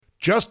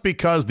Just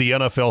because the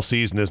NFL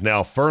season is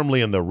now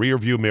firmly in the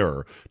rearview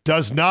mirror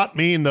does not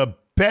mean the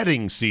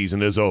betting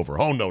season is over.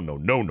 Oh, no, no,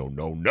 no, no,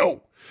 no,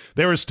 no.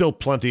 There is still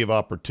plenty of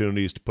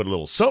opportunities to put a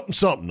little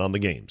something on the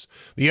games.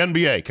 The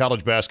NBA,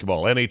 college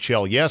basketball,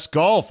 NHL, yes,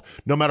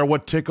 golf. No matter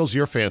what tickles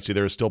your fancy,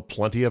 there is still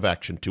plenty of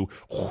action to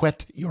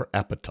whet your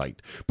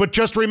appetite. But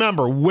just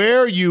remember,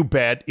 where you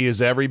bet is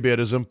every bit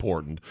as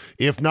important,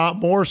 if not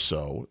more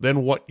so,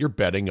 than what you're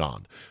betting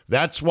on.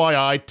 That's why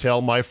I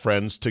tell my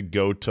friends to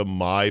go to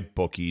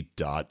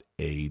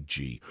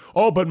mybookie.ag.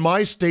 Oh, but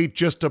my state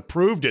just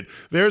approved it.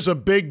 There's a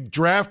big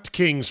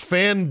DraftKings,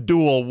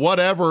 FanDuel,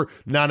 whatever.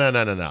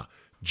 No.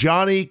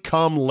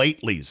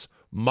 Johnny-come-latelys.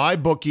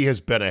 MyBookie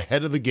has been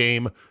ahead of the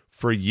game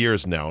for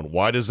years now. And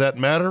why does that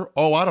matter?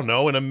 Oh, I don't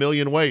know, in a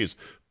million ways.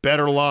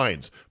 Better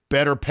lines,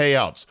 better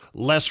payouts,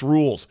 less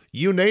rules,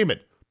 you name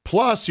it.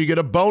 Plus, you get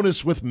a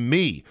bonus with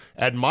me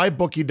at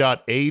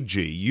mybookie.ag.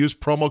 Use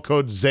promo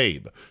code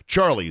ZABE,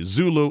 Charlie,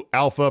 Zulu,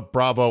 Alpha,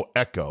 Bravo,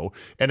 Echo,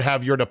 and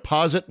have your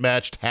deposit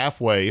matched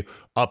halfway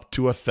up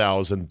to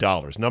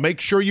 $1,000. Now,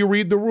 make sure you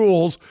read the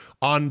rules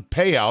on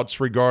payouts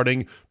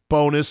regarding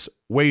bonus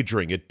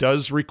wagering. It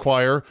does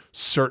require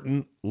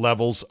certain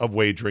levels of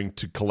wagering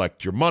to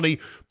collect your money,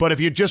 but if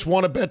you just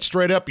want to bet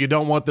straight up, you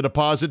don't want the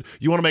deposit,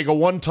 you want to make a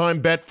one-time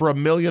bet for $1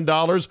 million,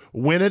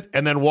 win it,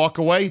 and then walk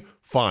away,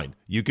 fine.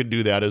 You can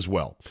do that as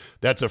well.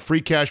 That's a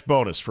free cash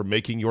bonus for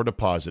making your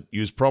deposit.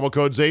 Use promo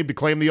code ZABE to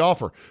claim the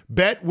offer.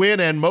 Bet, win,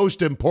 and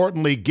most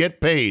importantly,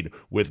 get paid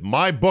with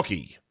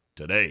MyBookie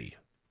today.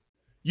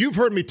 You've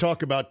heard me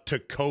talk about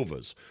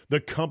Tecovas,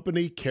 the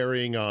company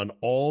carrying on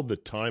all the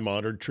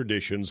time-honored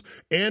traditions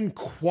and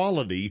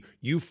quality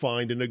you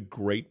find in a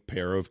great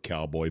pair of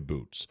cowboy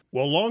boots.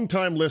 Well,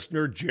 longtime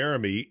listener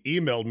Jeremy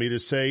emailed me to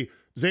say,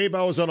 Zabe,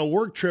 I was on a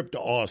work trip to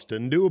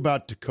Austin, knew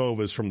about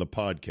Tecovas from the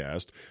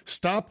podcast,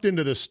 stopped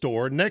into the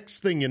store. Next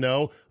thing you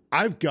know,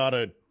 I've got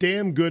a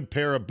damn good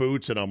pair of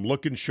boots and I'm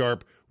looking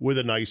sharp with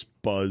a nice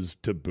buzz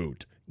to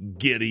boot.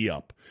 Giddy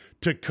up.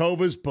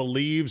 Tecovas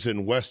believes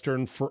in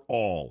Western for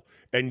all,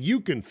 and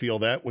you can feel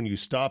that when you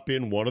stop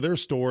in one of their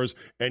stores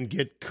and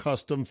get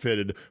custom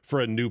fitted for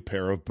a new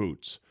pair of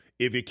boots.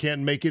 If you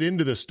can't make it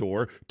into the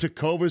store,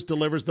 Tecovas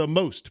delivers the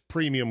most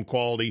premium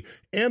quality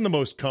and the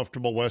most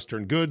comfortable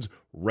Western goods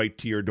right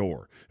to your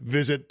door.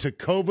 Visit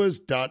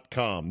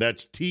tecovas.com.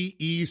 That's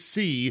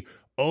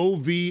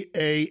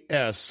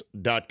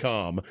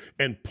TECOVAS.com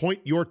and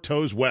point your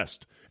toes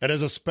west. And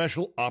as a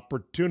special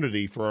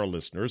opportunity for our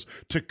listeners,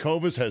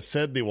 Tecovas has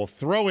said they will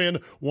throw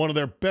in one of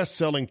their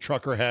best-selling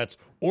trucker hats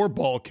or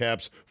ball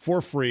caps for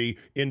free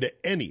into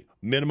any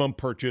minimum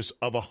purchase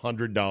of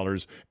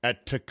 $100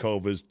 at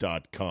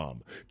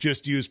tecovas.com.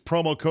 Just use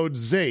promo code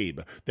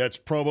ZABE. That's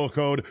promo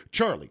code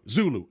Charlie,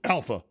 Zulu,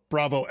 Alpha,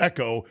 Bravo,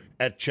 Echo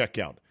at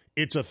checkout.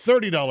 It's a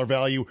 $30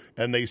 value,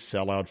 and they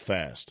sell out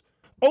fast.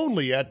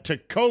 Only at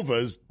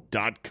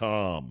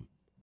tecovas.com.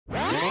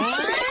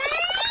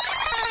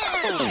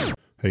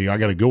 Hey, I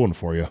got a good one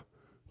for you.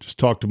 Just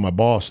talked to my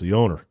boss, the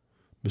owner,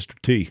 Mr.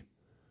 T.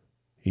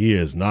 He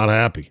is not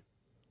happy.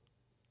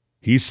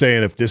 He's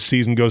saying if this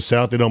season goes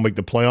south, they don't make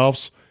the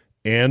playoffs,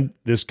 and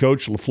this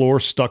coach, LaFleur,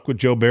 stuck with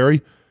Joe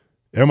Barry,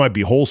 there might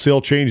be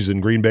wholesale changes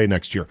in Green Bay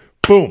next year.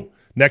 Boom.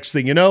 Next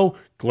thing you know,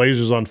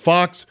 Glazer's on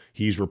Fox.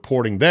 He's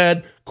reporting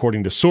that,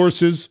 according to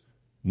sources.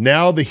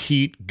 Now the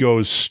heat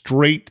goes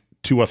straight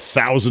to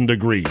 1,000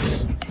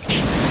 degrees.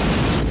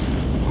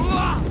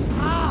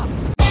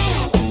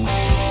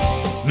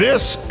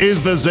 This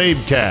is the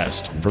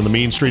Zabecast, from the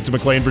mean streets of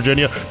McLean,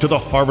 Virginia, to the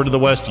Harvard of the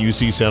West,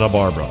 UC Santa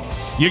Barbara.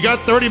 You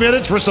got 30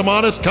 minutes for some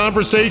honest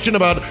conversation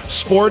about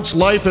sports,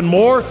 life, and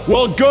more?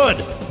 Well, good.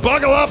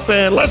 Buckle up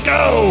and let's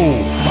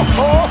go!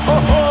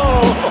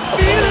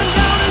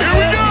 Here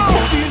we go!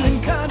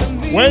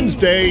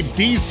 Wednesday,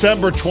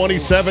 December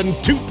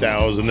 27,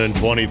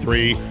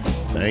 2023.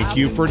 Thank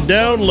you for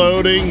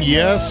downloading.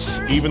 Yes,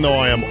 even though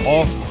I am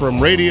off from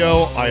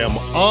radio, I am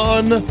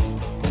on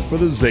for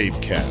the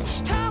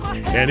Zabecast.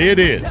 And it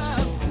is,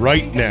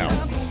 right now,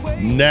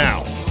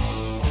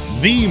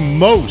 the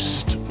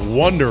most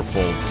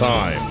wonderful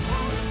time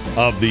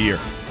of the year.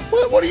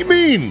 What do you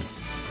mean?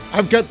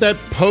 I've got that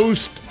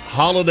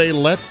post-holiday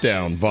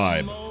letdown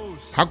vibe.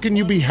 How can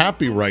you be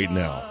happy right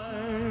now?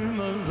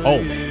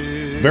 Oh,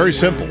 very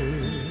simple.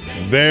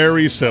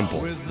 Very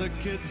simple.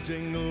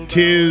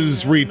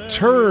 'Tis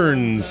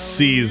return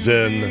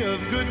season.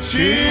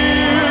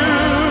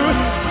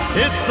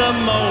 It's the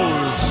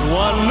most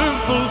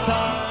wonderful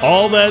time.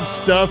 All that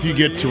stuff you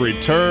get to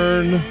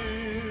return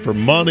for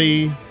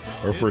money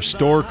or for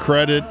store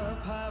credit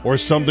or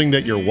something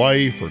that your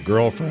wife or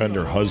girlfriend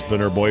or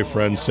husband or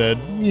boyfriend said,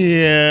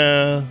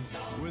 yeah,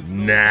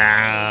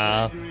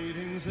 nah,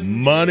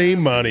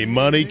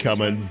 money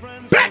coming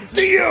back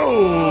to you.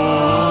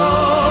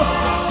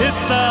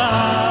 It's the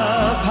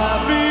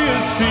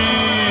happiest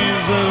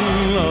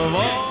season of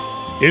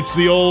all. It's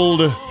the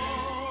old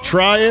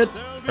try it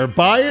or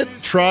buy it,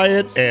 try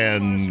it,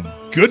 and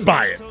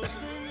goodbye it.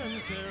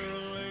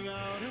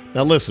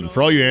 Now listen,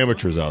 for all you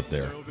amateurs out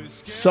there,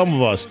 some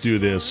of us do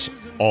this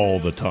all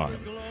the time.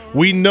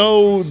 We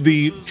know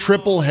the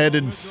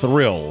triple-headed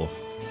thrill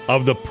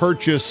of the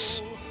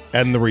purchase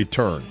and the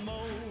return.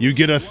 You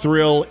get a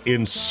thrill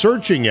in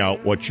searching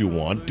out what you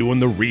want, doing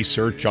the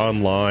research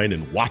online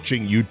and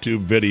watching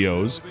YouTube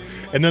videos,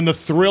 and then the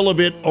thrill of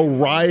it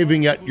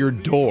arriving at your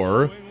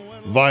door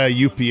via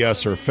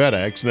UPS or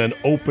FedEx, and then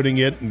opening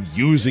it and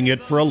using it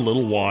for a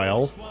little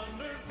while.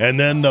 And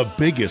then the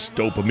biggest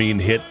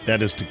dopamine hit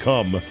that is to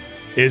come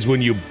is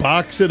when you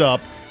box it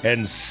up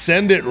and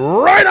send it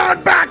right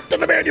on back to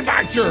the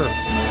manufacturer.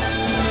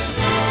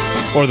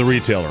 Or the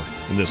retailer,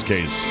 in this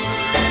case.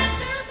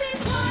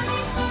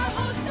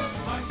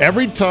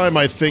 Every time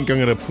I think I'm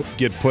going to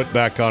get put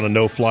back on a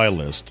no-fly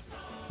list,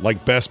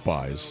 like Best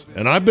Buy's,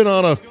 and I've been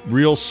on a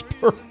real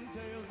spur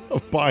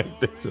of buying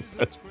things at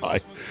Best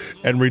Buy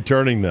and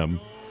returning them,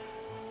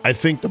 I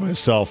think to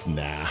myself,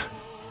 nah,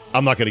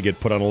 I'm not going to get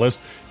put on a list.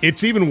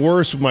 It's even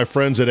worse with my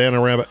friends at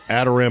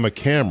Adorama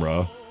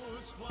Camera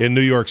in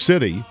New York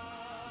City,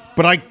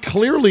 but I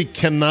clearly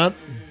cannot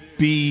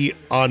be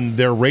on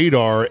their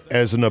radar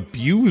as an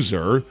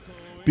abuser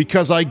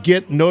because I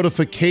get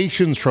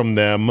notifications from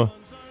them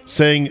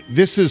saying,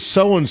 this is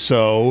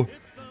so-and-so,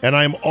 and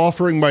I'm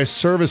offering my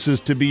services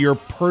to be your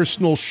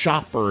personal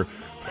shopper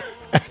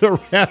at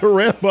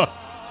Adorama.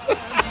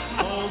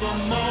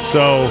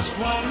 So,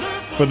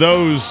 for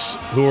those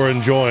who are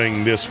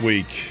enjoying this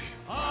week,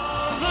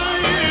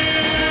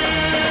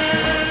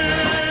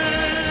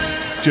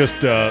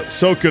 just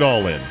soak it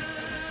all in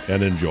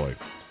and enjoy.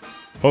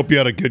 Hope you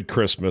had a good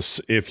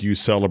Christmas if you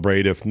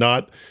celebrate. If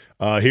not,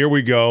 here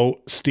we go,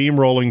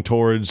 steamrolling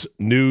towards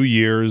New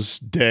Year's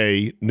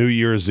Day, New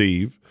Year's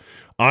Eve.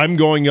 I'm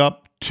going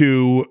up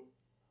to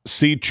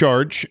see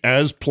Church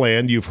as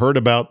planned. You've heard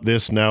about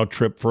this now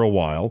trip for a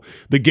while.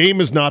 The game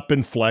has not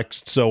been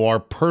flexed, so our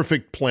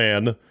perfect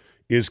plan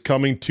is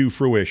coming to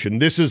fruition.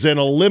 This is an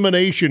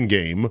elimination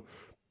game,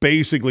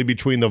 basically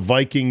between the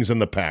Vikings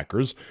and the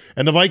Packers.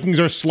 And the Vikings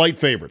are slight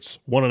favorites,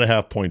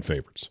 1.5-point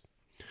favorites.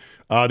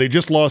 They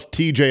just lost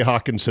T.J.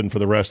 Hawkinson for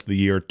the rest of the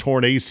year,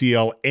 torn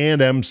ACL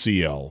and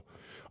MCL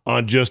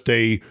on just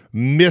a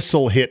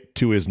missile hit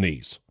to his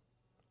knees.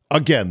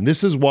 Again,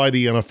 this is why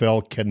the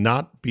NFL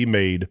cannot be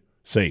made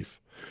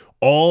safe.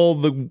 All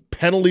the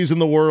penalties in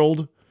the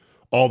world,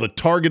 all the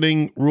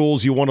targeting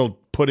rules you want to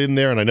put in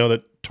there, and I know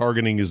that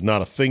targeting is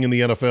not a thing in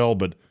the NFL,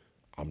 but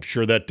I'm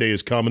sure that day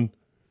is coming.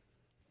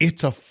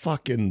 It's a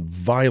fucking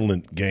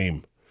violent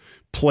game,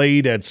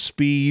 played at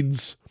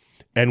speeds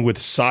and with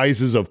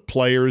sizes of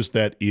players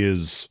that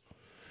it's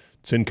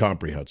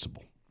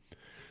incomprehensible.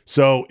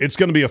 So it's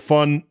going to be a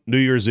fun New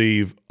Year's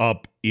Eve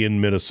up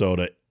in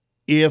Minnesota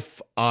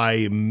if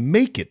I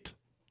make it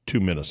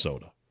to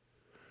Minnesota.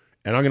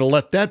 And I'm going to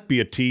let that be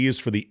a tease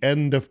for the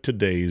end of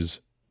today's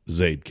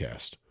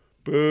Zabecast.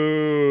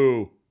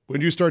 Boo! When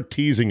do you start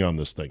teasing on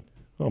this thing?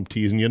 Well, I'm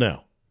teasing you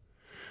now.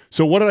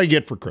 So what did I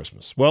get for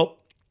Christmas? Well,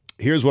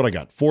 here's what I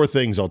got. 4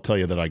 things I'll tell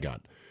you that I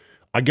got.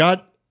 I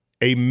got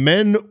a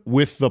Men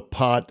with the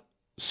Pot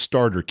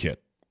starter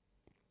kit.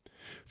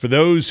 For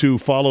those who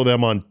follow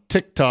them on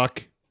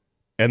TikTok,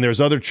 and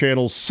there's other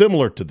channels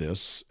similar to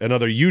this, and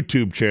other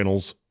YouTube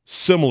channels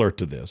similar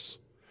to this,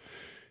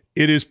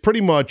 it is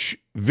pretty much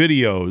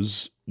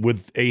videos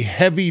with a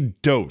heavy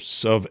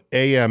dose of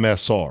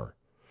AMSR,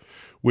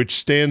 which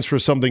stands for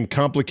something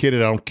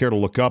complicated I don't care to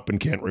look up and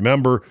can't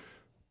remember.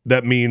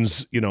 That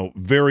means,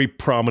 very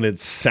prominent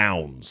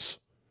sounds.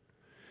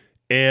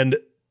 And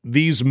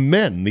these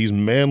men, these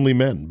manly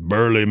men,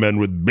 burly men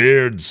with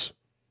beards,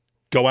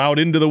 go out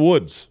into the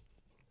woods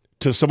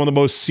to some of the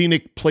most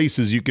scenic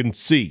places you can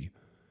see.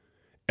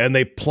 And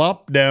they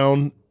plop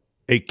down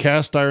a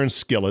cast iron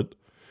skillet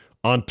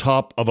on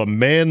top of a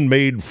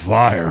man-made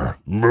fire.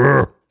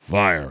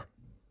 Fire.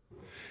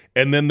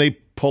 And then they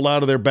pull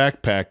out of their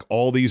backpack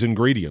all these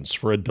ingredients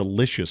for a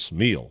delicious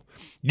meal,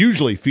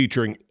 usually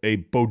featuring a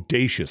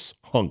bodacious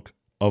hunk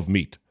of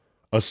meat,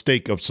 a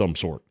steak of some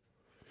sort.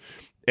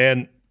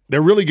 And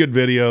they're really good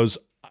videos.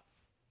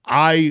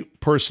 I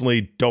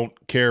personally don't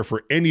care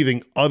for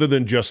anything other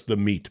than just the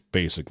meat,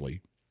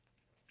 basically.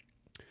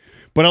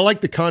 But I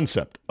like the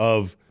concept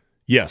of,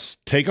 yes,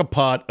 take a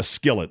pot, a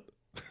skillet,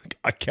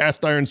 a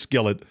cast iron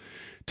skillet,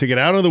 to get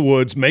out of the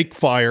woods, make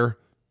fire,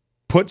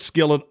 put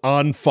skillet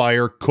on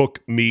fire,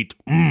 cook meat.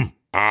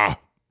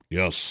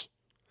 Yes.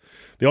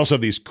 They also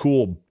have these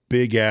cool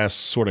big-ass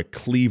sort of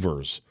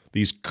cleavers,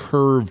 these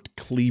curved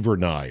cleaver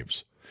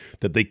knives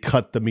that they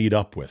cut the meat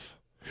up with.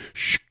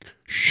 Shk,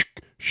 shk,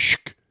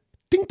 shk,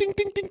 ding, ding,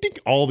 ding, ding, ding.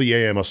 All the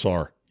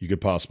AMSR you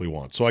could possibly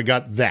want. So I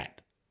got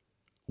that.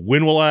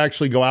 When will I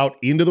actually go out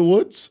into the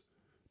woods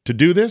to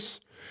do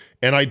this?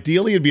 And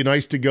ideally, it'd be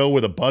nice to go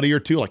with a buddy or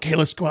two. Like, hey,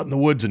 let's go out in the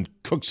woods and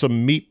cook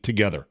some meat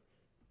together.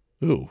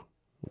 Ooh,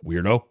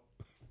 weirdo.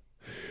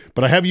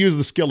 But I have used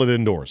the skillet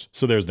indoors,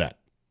 so there's that.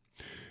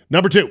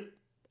 Number 2,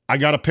 I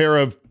got a pair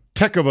of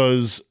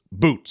Tecovas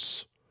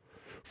boots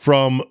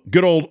from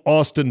good old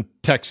Austin,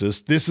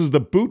 Texas. This is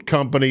the boot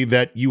company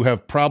that you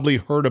have probably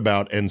heard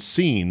about and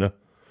seen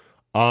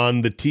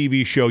on the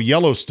TV show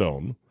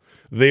Yellowstone.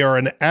 They are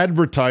an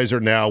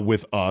advertiser now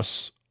with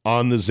us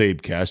on the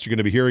Zabecast. You're going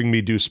to be hearing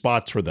me do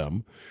spots for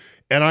them.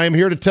 And I am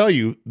here to tell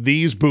you,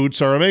 these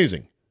boots are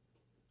amazing.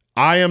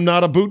 I am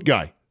not a boot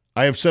guy.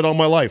 I have said all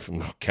my life,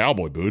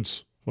 cowboy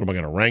boots. What am I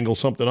going to wrangle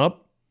something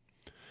up?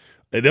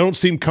 They don't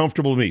seem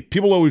comfortable to me.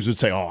 People always would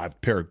say,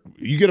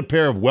 you get a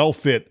pair of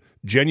well-fit,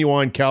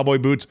 genuine cowboy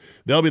boots,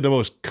 they'll be the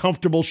most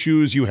comfortable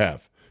shoes you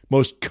have.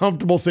 Most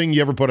comfortable thing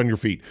you ever put on your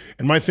feet.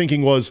 And my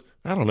thinking was,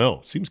 I don't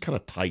know, seems kind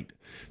of tight.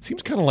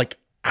 Seems kind of like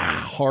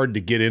hard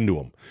to get into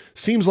them.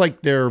 Seems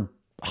like they're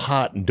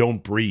hot and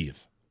don't breathe.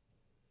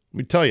 Let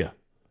me tell you,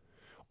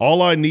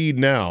 all I need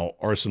now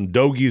are some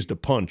dogies to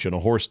punch and a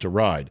horse to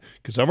ride,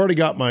 because I've already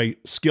got my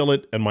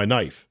skillet and my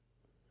knife.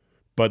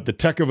 But the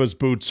Tecovas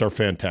boots are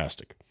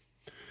fantastic.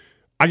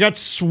 I got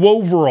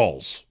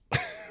swoveralls.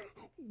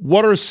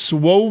 What are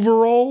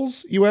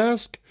swoveralls, you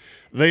ask?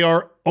 They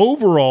are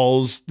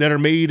overalls that are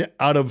made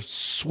out of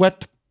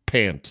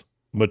sweatpant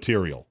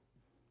material.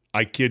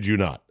 I kid you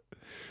not.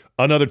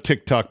 Another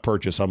TikTok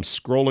purchase. I'm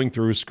scrolling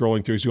through,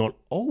 going,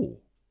 oh,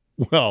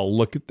 well,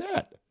 look at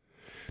that.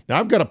 Now,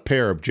 I've got a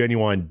pair of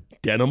genuine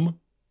denim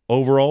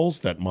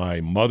overalls that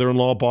my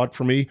mother-in-law bought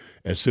for me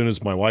as soon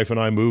as my wife and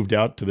I moved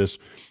out to this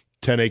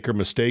 10-acre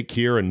mistake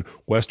here in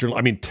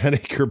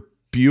 10-acre,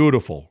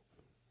 beautiful,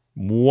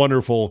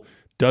 wonderful,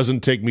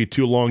 doesn't take me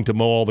too long to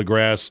mow all the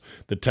grass,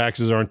 the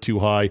taxes aren't too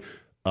high,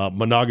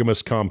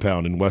 monogamous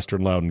compound in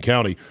western Loudoun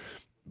County.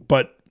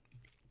 But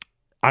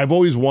I've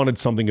always wanted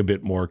something a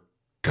bit more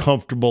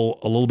comfortable,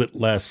 a little bit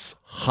less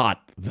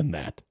hot than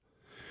that.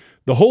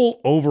 The whole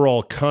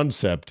overall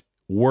concept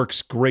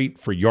works great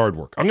for yard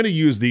work. I'm going to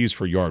use these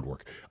for yard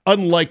work.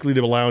 Unlikely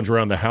to lounge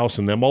around the house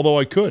in them, although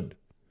I could.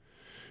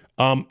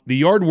 The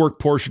yard work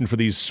portion for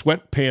these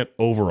sweatpant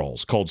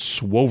overalls, called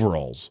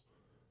swoveralls,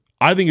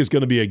 I think is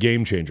going to be a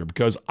game changer,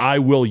 because I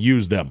will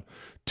use them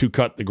to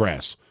cut the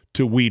grass,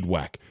 to weed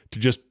whack, to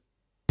just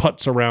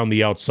putz around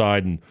the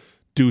outside and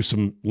do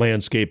some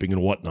landscaping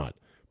and whatnot.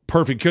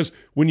 Perfect, because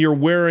when you're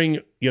wearing,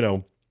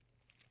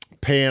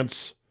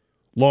 pants,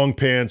 long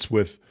pants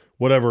with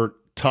whatever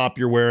top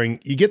you're wearing,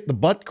 you get the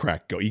butt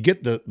crack go. You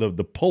get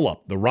the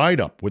pull-up, the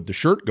ride-up with the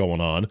shirt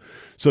going on.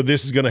 So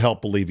this is going to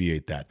help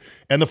alleviate that.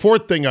 And the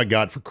fourth thing I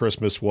got for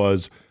Christmas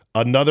was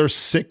another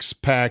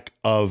 6-pack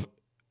of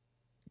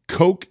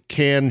Coke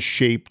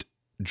can-shaped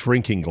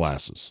drinking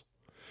glasses.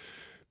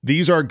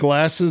 These are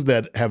glasses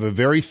that have a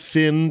very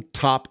thin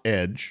top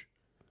edge,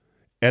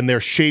 and they're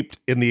shaped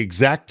in the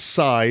exact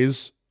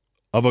size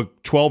of a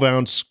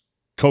 12-ounce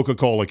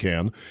Coca-Cola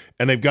can,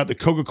 and they've got the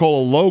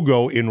Coca-Cola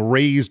logo in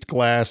raised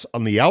glass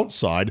on the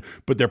outside,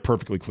 but they're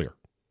perfectly clear.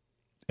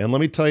 And let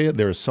me tell you,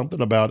 there is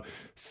something about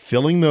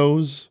filling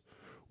those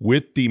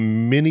with the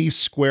mini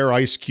square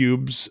ice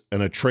cubes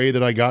and a tray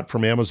that I got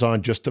from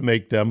Amazon just to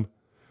make them,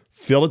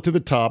 fill it to the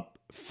top,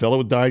 fill it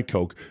with Diet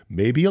Coke,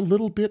 maybe a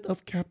little bit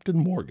of Captain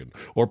Morgan,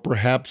 or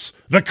perhaps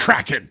the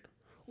Kraken,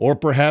 or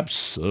perhaps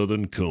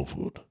Southern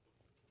Comfort.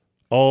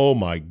 Oh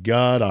my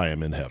God, I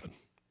am in heaven.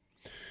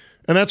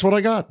 And that's what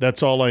I got.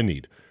 That's all I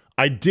need.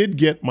 I did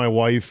get my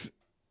wife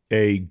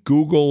a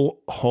Google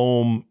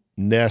Home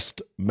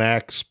Nest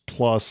Max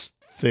Plus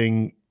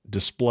thing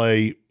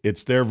display.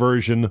 It's their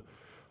version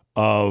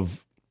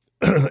of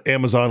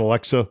Amazon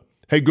Alexa.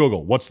 Hey,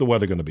 Google, what's the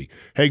weather going to be?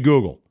 Hey,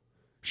 Google,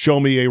 show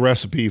me a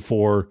recipe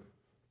for,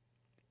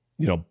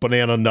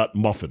 banana nut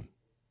muffin.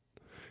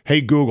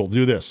 Hey, Google,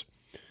 do this.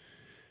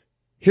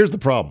 Here's the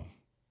problem.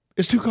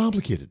 It's too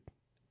complicated.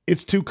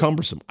 It's too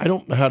cumbersome. I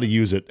don't know how to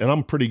use it, and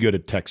I'm pretty good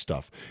at tech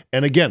stuff.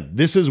 And again,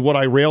 this is what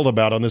I railed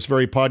about on this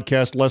very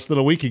podcast less than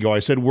a week ago. I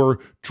said we're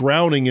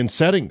drowning in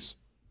settings.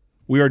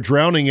 We are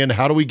drowning in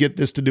how do we get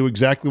this to do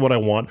exactly what I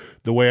want,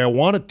 the way I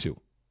want it to.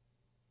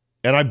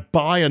 And I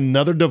buy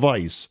another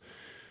device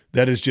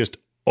that is just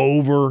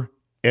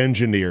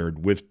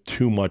over-engineered with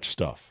too much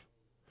stuff.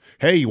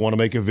 Hey, you want to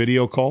make a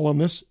video call on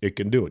this? It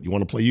can do it. You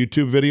want to play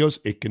YouTube videos?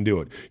 It can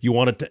do it. You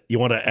want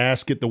to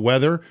ask it the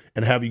weather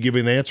and have you give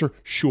an answer?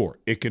 Sure,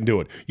 it can do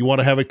it. You want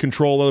to have it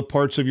control other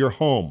parts of your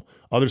home,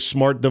 other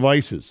smart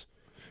devices,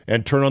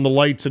 and turn on the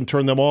lights and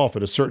turn them off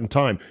at a certain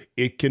time?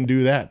 It can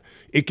do that.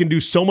 It can do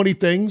so many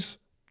things.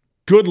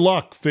 Good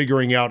luck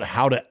figuring out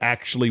how to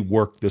actually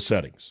work the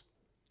settings.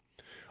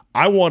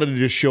 I wanted to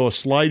just show a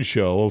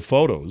slideshow of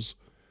photos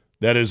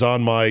that is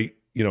on my,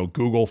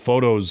 Google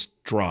Photos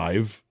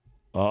drive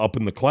up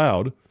in the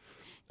cloud.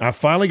 I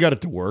finally got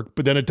it to work,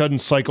 but then it doesn't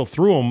cycle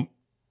through them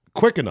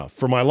quick enough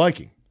for my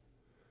liking.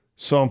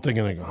 So I'm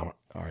thinking, all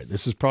right,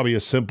 this is probably a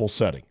simple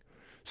setting.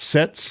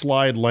 Set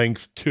slide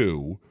length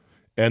 2,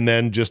 and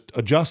then just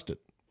adjust it.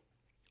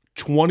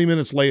 20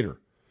 minutes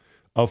later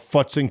of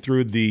futzing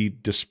through the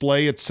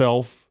display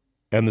itself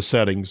and the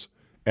settings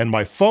and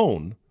my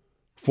phone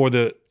for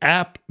the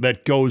app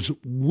that goes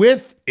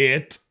with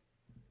it.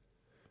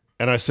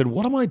 And I said,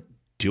 what am I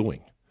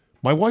doing?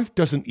 My wife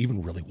doesn't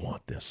even really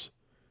want this.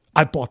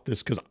 I bought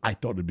this because I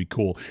thought it'd be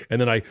cool. And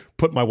then I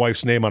put my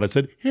wife's name on it and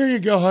said, here you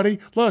go, honey.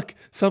 Look,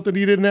 something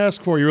you didn't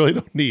ask for, you really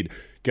don't need.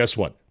 Guess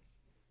what?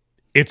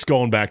 It's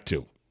going back to.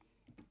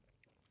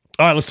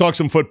 All right, let's talk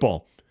some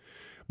football.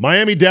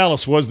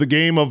 Miami-Dallas was the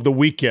game of the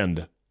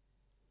weekend.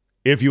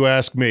 if you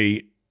ask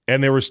me.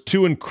 And there was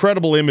two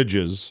incredible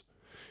images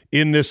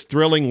in this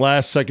thrilling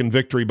last-second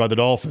victory by the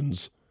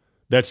Dolphins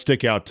that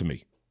stick out to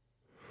me.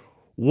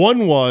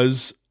 One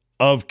was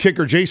of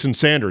kicker Jason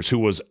Sanders, who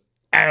was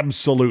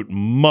absolute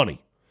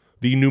money,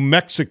 the New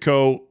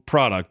Mexico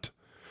product,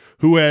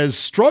 who has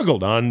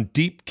struggled on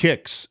deep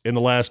kicks in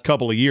the last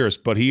couple of years,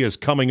 but he is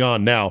coming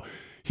on now.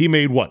 He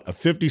made a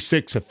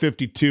 56, a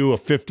 52, a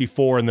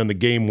 54, and then the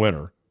game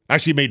winner.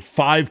 Actually, he made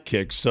 5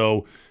 kicks,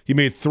 so he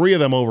made 3 of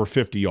them over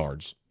 50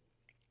 yards.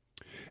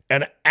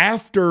 And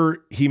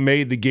after he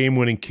made the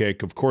game-winning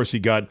kick, of course, he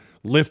got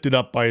lifted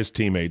up by his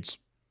teammates,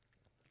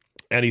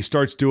 and he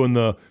starts doing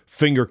the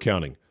finger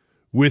counting.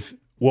 With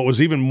what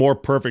was even more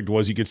perfect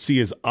was you could see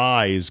his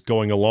eyes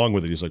going along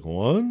with it. He's like,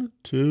 1,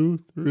 2,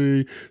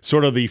 3,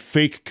 sort of the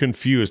fake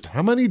confused.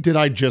 How many did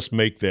I just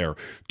make there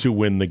to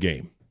win the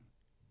game?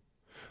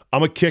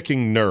 I'm a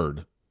kicking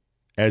nerd,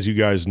 as you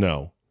guys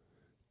know,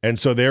 and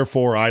so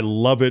therefore I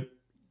love it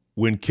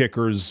when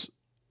kickers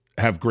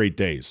have great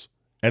days.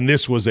 And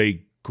this was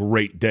a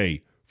great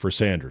day for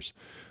Sanders.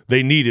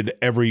 They needed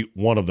every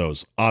one of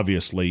those,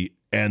 obviously,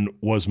 and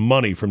was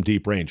money from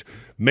deep range.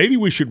 Maybe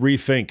we should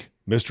rethink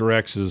Mr.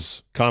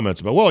 X's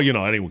comments about,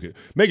 anyone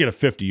making a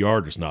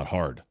 50-yarder is not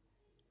hard.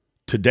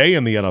 Today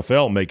in the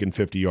NFL, making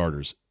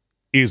 50-yarders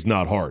is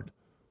not hard.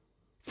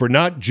 For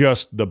not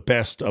just the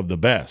best of the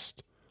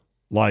best,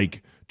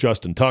 like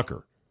Justin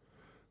Tucker,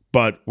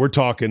 but we're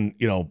talking,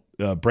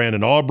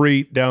 Brandon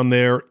Aubrey down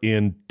there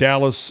in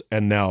Dallas,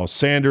 and now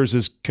Sanders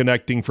is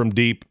connecting from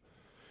deep.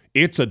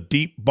 It's a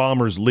deep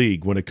bombers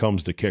league when it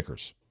comes to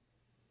kickers.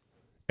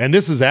 And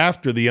this is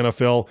after the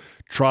NFL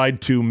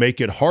tried to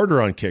make it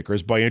harder on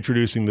kickers by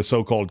introducing the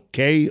so-called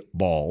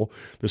K-ball,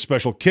 the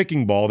special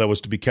kicking ball that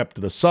was to be kept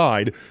to the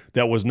side,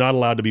 that was not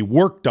allowed to be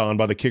worked on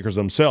by the kickers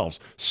themselves.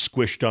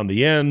 Squished on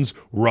the ends,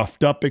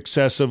 roughed up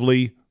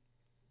excessively.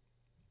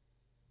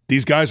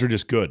 These guys are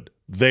just good.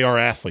 They are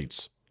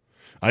athletes.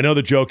 I know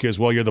the joke is,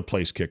 you're the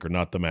place kicker,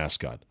 not the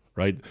mascot,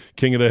 right?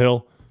 King of the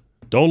Hill.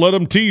 Don't let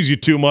them tease you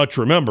too much.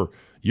 Remember,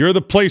 you're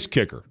the place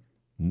kicker.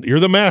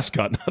 You're the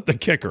mascot, not the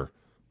kicker.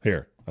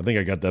 Here, I think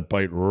I got that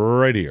bite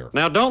right here.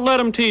 Now, don't let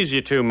them tease you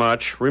too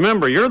much.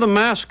 Remember, you're the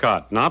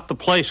mascot, not the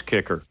place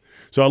kicker.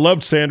 So I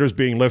loved Sanders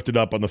being lifted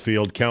up on the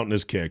field, counting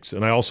his kicks,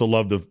 and I also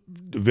loved the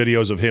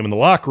videos of him in the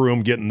locker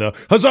room getting the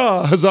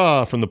huzzah,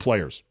 huzzah from the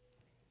players.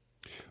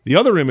 The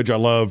other image I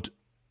loved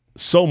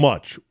so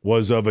much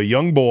was of a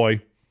young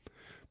boy,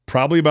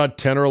 probably about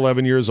 10 or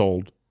 11 years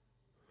old,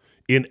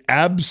 in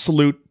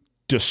absolute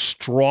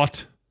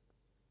distraught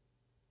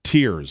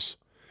tears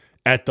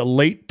at the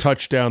late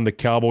touchdown the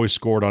Cowboys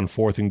scored on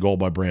 4th and goal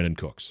by Brandon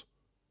Cooks.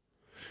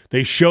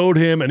 They showed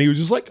him, and he was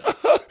just like,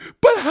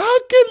 but how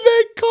can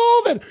they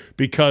call that?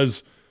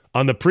 Because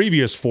on the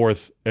previous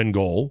 4th and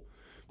goal,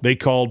 they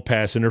called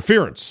pass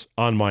interference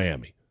on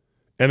Miami.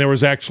 And there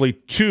was actually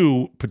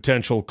 2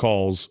 potential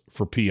calls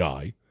for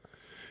PI.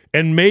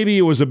 And maybe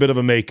it was a bit of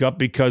a makeup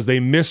because they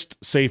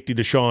missed safety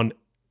Deshaun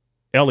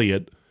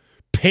Elliott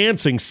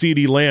pantsing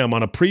CeeDee Lamb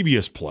on a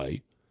previous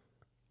play.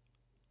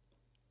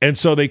 And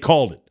so they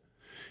called it.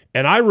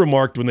 And I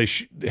remarked when they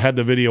had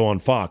the video on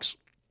Fox,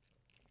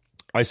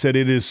 I said,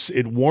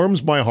 it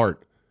warms my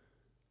heart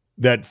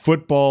that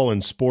football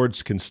and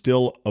sports can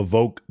still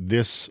evoke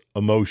this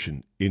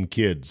emotion in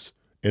kids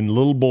and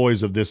little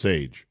boys of this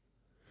age.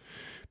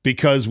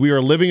 Because we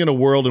are living in a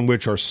world in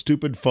which our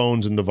stupid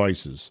phones and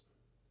devices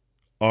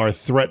are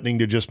threatening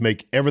to just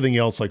make everything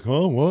else like,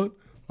 oh, what?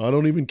 I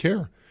don't even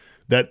care.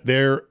 That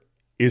there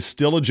is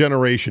still a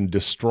generation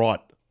distraught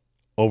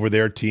over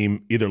their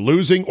team either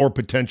losing or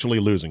potentially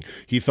losing.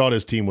 He thought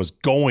his team was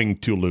going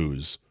to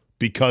lose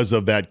because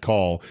of that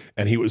call,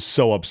 and he was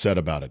so upset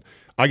about it.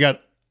 I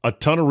got a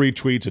ton of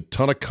retweets, a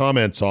ton of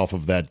comments off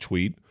of that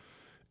tweet,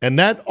 and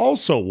that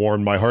also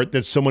warmed my heart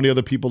that so many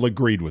other people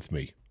agreed with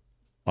me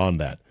on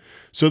that.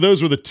 So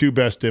those were the 2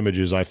 best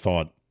images, I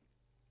thought,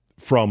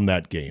 from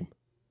that game.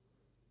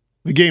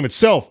 The game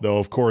itself, though,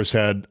 of course,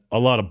 had a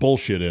lot of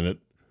bullshit in it,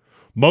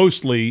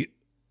 mostly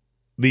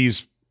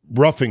these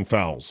roughing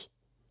fouls.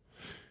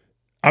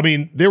 I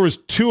mean, there was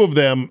 2 of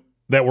them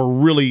that were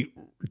really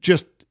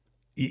just,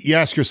 you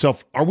ask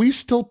yourself, are we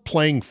still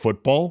playing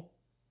football?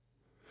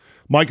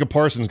 Micah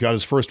Parsons got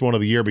his first one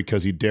of the year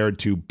because he dared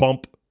to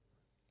bump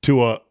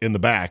Tua in the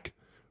back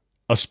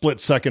a split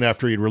second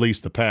after he'd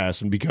released the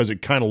pass, and because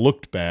it kind of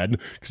looked bad,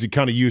 because he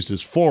kind of used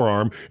his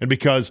forearm, and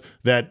because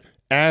that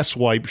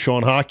asswipe,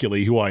 Sean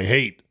Hockley, who I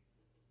hate,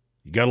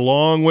 you got a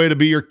long way to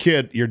be your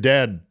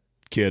dad,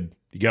 kid.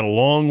 You got a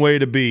long way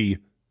to be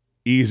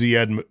easy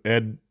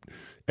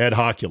Ed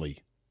Hockley.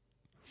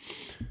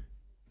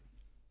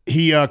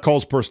 He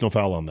calls personal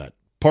foul on that.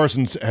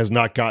 Parsons has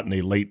not gotten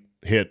a late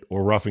hit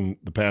or roughing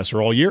the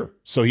passer all year,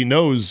 so he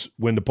knows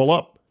when to pull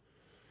up.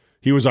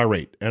 He was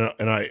irate, and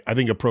I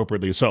think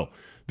appropriately so.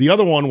 The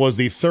other one was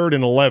the 3rd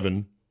and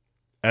 11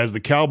 as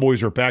the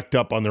Cowboys are backed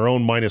up on their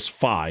own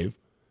 -5.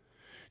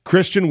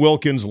 Christian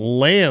Wilkins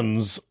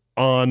lands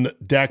on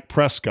Dak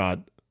Prescott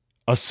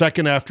a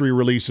second after he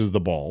releases the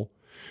ball,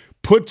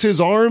 puts his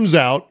arms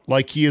out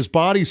like he is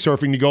body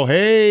surfing to go,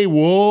 hey,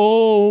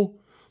 whoa,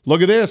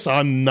 look at this.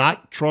 I'm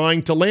not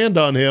trying to land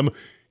on him.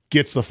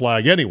 Gets the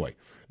flag anyway.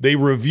 They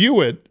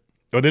review it,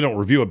 or they don't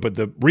review it, but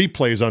the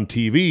replays on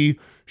TV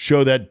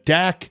show that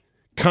Dak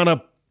kind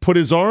of put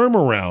his arm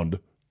around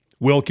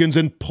Wilkins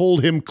and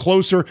pulled him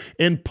closer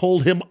and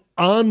pulled him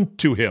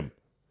onto him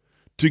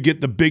to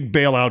get the big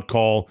bailout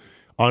call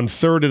on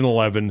 3rd and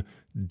 11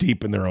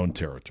 deep in their own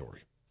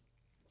territory.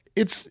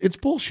 It's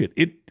bullshit.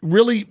 It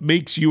really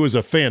makes you as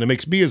a fan, it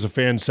makes me as a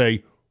fan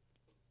say,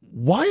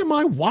 why am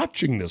I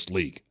watching this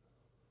league?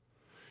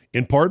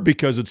 In part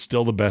because it's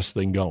still the best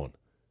thing going,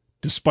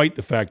 despite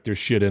the fact there's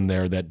shit in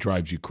there that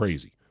drives you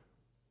crazy.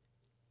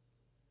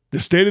 The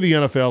state of the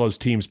NFL is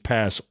teams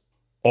pass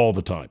all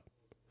the time,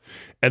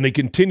 and they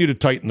continue to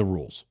tighten the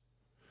rules.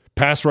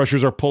 Pass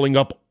rushers are pulling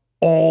up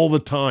all the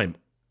time.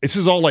 This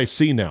is all I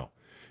see now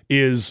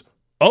is,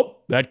 oh,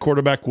 that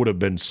quarterback would have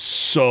been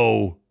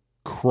so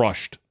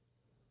crushed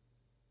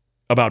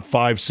about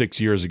 5-6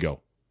 years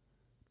ago.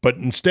 But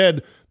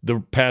instead, the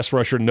pass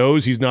rusher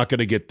knows he's not going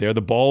to get there.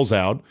 The ball's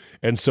out,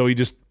 and so he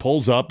just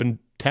pulls up and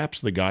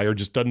taps the guy or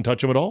just doesn't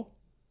touch him at all.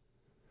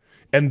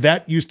 And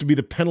that used to be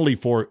the penalty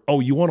for, oh,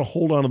 you want to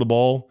hold on to the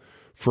ball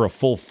for a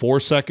full 4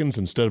 seconds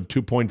instead of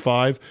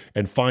 2.5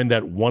 and find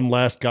that one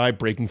last guy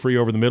breaking free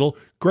over the middle?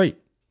 Great.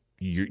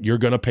 You're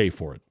going to pay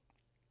for it.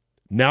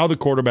 Now the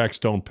quarterbacks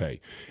don't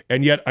pay.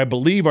 And yet I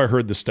believe I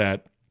heard the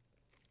stat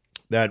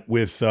that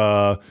with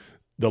the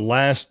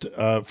last,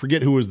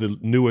 forget who was the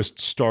newest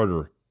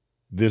starter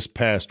this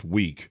past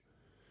week.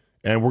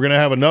 And we're going to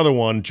have another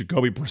one.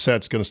 Jacoby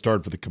Brissett's going to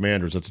start for the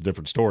Commanders. That's a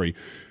different story.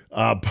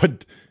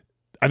 But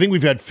I think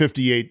we've had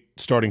 58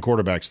 starting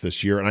quarterbacks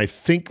this year, and I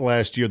think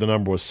last year the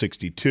number was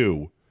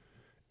 62.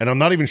 And I'm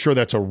not even sure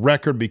that's a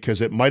record because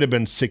it might have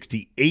been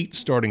 68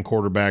 starting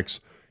quarterbacks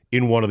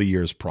in one of the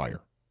years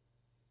prior.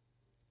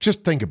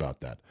 Just think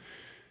about that.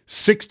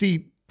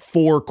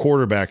 64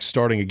 quarterbacks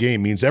starting a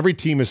game means every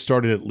team has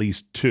started at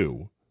least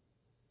 2.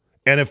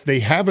 And if they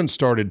haven't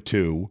started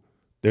 2,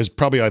 there's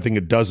probably, I think,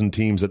 a dozen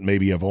teams that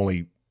maybe have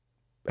only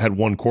had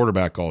 1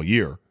 quarterback all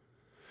year.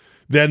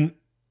 Then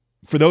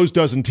for those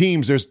dozen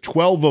teams, there's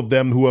 12 of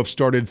them who have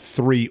started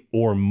 3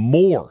 or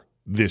more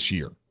this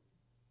year.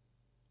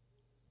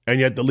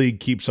 And yet the league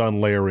keeps on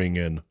layering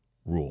in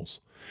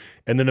rules.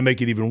 And then to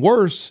make it even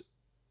worse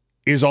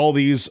is all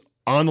these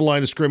on the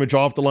line of scrimmage,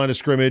 off the line of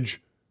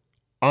scrimmage,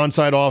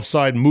 onside,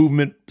 offside,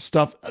 movement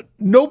stuff.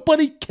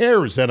 Nobody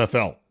cares,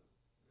 NFL.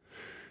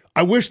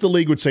 I wish the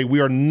league would say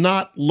we are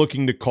not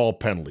looking to call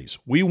penalties.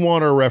 We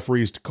want our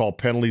referees to call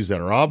penalties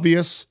that are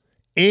obvious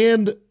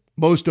and,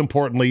 most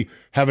importantly,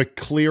 have a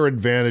clear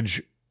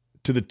advantage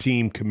to the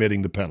team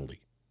committing the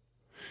penalty.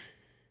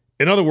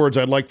 In other words,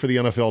 I'd like for the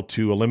NFL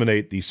to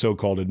eliminate the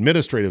so-called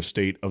administrative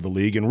state of the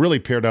league and really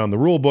pare down the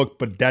rule book,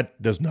 but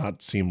that does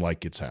not seem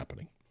like it's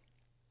happening.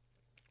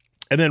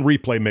 And then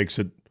replay makes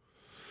it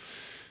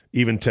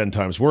even 10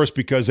 times worse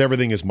because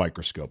everything is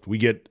microscoped. We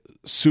get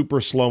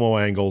super slow-mo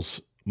angles,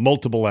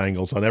 multiple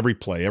angles on every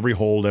play, every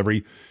hold,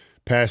 every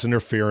pass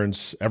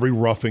interference, every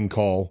roughing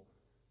call,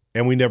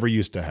 and we never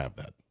used to have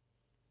that.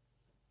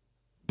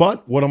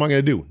 But what am I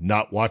going to do?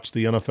 Not watch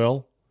the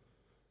NFL?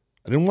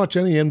 I didn't watch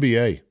any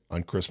NBA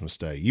on Christmas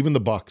Day, even the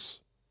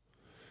Bucks.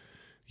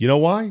 You know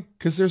why?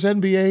 Because there's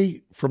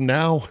NBA from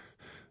now.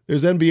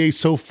 There's NBA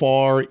so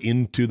far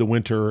into the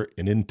winter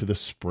and into the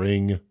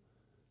spring.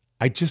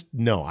 I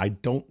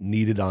don't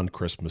need it on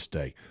Christmas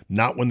Day.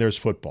 Not when there's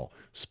football.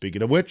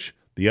 Speaking of which,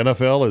 the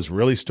NFL is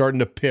really starting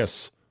to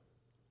piss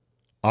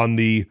on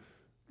the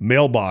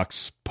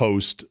mailbox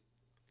post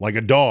like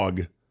a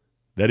dog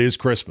that is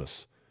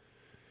Christmas.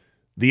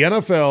 The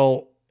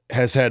NFL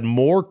has had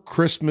more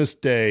Christmas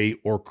Day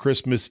or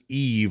Christmas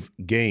Eve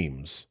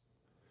games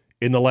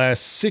in the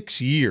last 6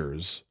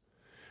 years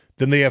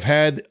than they have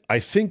had, I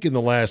think, in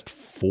the last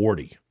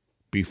 40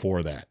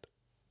 before that.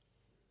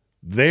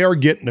 They are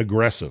getting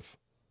aggressive.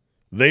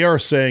 They are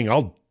saying,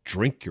 I'll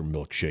drink your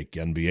milkshake,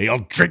 NBA.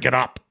 I'll drink it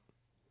up.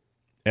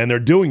 And they're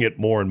doing it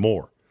more and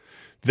more.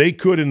 They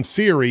could, in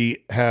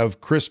theory,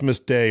 have Christmas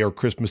Day or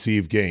Christmas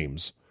Eve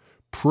games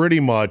pretty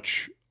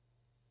much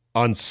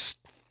on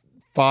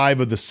 5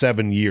 of the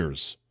 7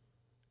 years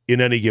in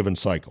any given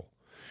cycle.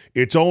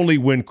 It's only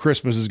when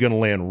Christmas is going to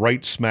land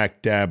right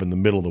smack dab in the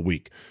middle of the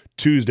week,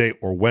 Tuesday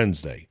or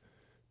Wednesday,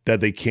 that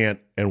they can't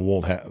and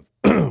won't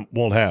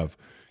have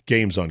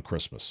games on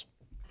Christmas.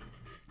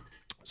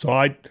 So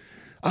I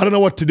don't know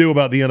what to do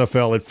about the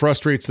NFL. It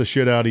frustrates the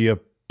shit out of you,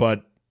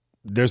 but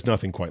there's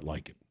nothing quite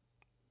like it.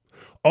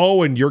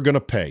 Oh, and you're going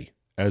to pay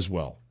as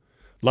well.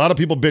 A lot of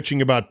people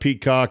bitching about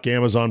Peacock,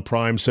 Amazon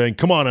Prime, saying,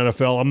 come on,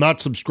 NFL, I'm not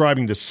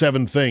subscribing to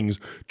 7 things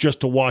just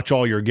to watch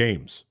all your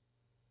games.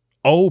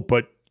 Oh,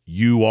 but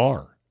you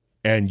are,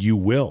 and you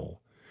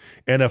will.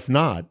 And if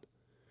not,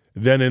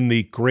 then in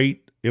the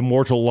great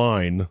immortal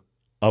line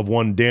of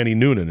one Danny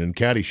Noonan in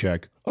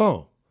Caddyshack,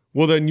 oh,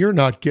 well then you're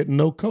not getting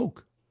no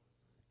Coke.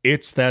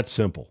 It's that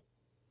simple.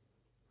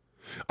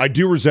 I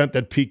do resent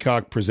that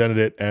Peacock presented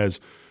it as,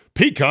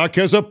 Peacock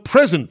has a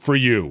present for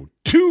you.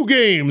 2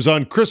 games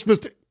on Christmas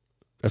Day.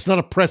 That's not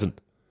a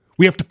present.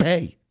 We have to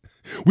pay.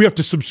 We have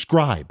to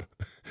subscribe.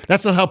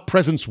 That's not how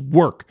presents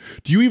work.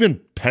 Do you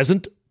even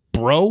peasant,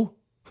 bro?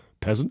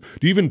 Peasant?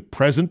 Do you even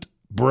present,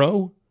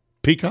 bro?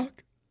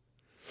 Peacock?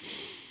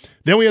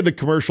 Then we had the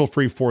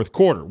commercial-free fourth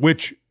quarter,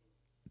 which,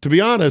 to be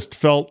honest,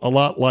 felt a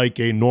lot like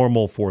a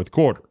normal fourth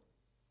quarter.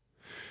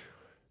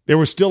 There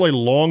was still a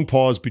long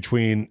pause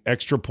between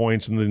extra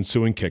points and the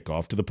ensuing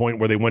kickoff, to the point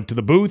where they went to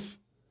the booth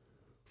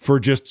for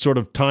just sort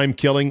of time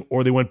killing,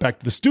 or they went back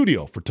to the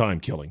studio for time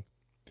killing.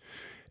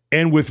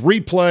 And with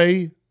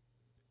replay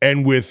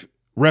and with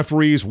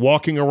referees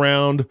walking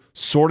around,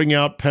 sorting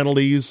out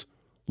penalties,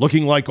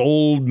 looking like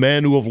old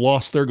men who have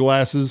lost their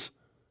glasses,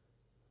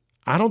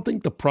 I don't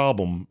think the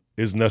problem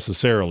is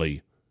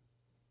necessarily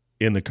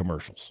in the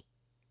commercials.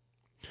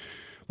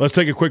 Let's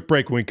take a quick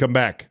break. When we come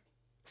back,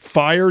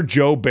 fire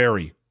Joe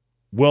Barry.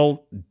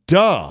 Well,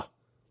 duh.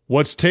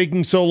 What's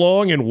taking so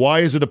long, and why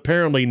is it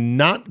apparently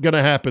not going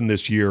to happen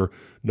this year,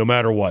 no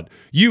matter what?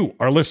 You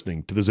are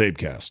listening to the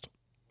Zabecast.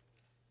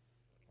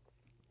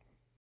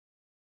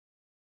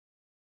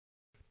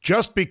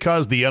 Just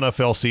because the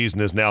NFL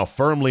season is now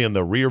firmly in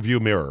the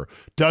rearview mirror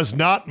does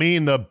not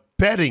mean the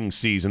betting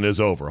season is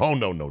over. Oh,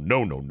 no, no,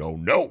 no, no, no,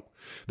 no.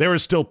 There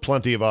is still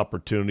plenty of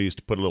opportunities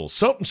to put a little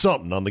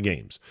something on the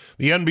games.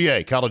 The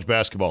NBA, college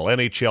basketball,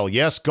 NHL,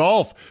 yes,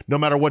 golf. No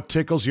matter what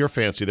tickles your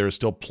fancy, there is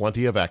still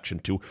plenty of action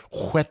to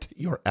whet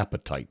your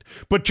appetite.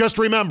 But just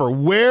remember,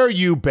 where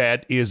you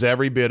bet is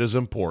every bit as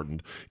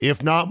important,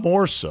 if not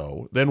more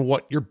so, than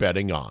what you're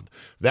betting on.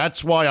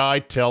 That's why I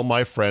tell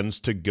my friends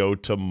to go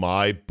to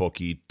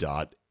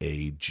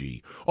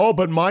mybookie.ag. Oh,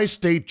 but my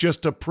state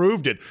just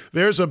approved it.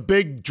 There's a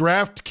big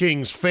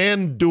DraftKings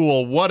fan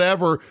duel,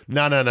 whatever.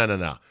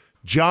 No.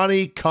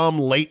 Johnny come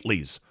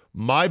latelys.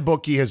 My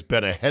bookie has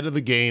been ahead of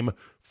the game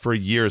for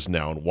years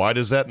now. And why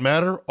does that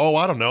matter? Oh,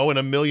 I don't know, in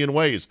a million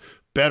ways.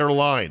 Better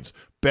lines,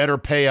 better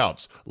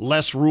payouts,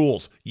 less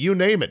rules, you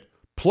name it.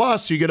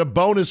 Plus, you get a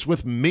bonus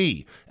with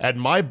me at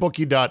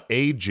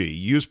mybookie.ag.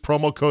 Use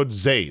promo code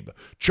ZABE,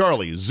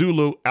 Charlie,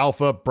 Zulu,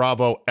 Alpha,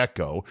 Bravo,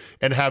 Echo,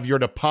 and have your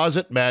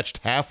deposit matched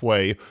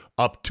halfway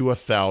up to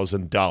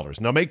 $1,000.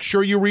 Now, make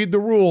sure you read the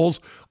rules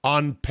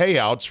on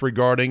payouts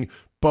regarding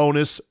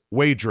bonus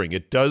wagering.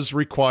 It does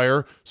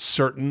require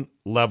certain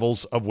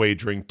levels of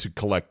wagering to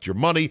collect your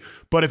money,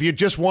 but if you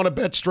just want to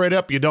bet straight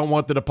up, you don't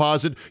want the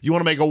deposit, you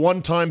want to make a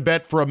one-time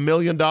bet for $1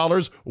 million,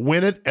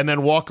 win it, and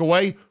then walk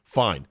away,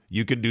 fine.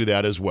 You can do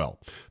that as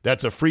well.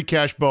 That's a free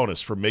cash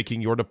bonus for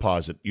making your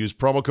deposit. Use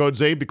promo code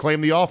ZABE to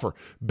claim the offer.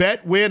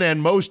 Bet, win,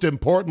 and most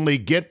importantly,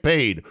 get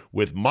paid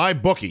with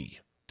MyBookie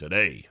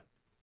today.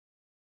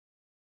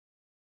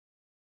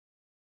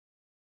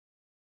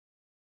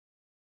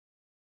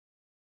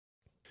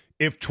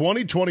 If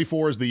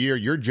 2024 is the year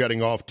you're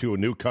jetting off to a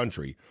new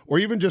country, or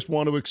even just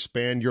want to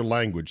expand your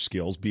language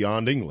skills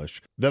beyond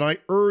English, then I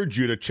urge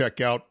you to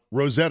check out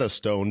Rosetta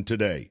Stone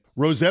today.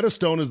 Rosetta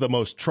Stone is the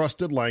most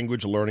trusted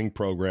language learning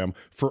program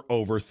for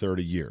over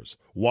 30 years.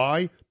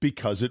 Why?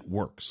 Because it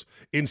works.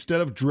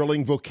 Instead of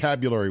drilling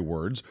vocabulary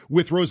words,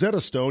 with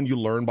Rosetta Stone you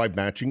learn by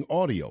matching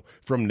audio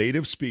from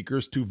native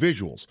speakers to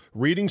visuals,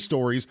 reading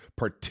stories,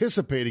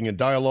 participating in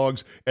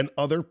dialogues, and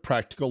other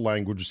practical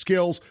language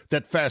skills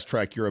that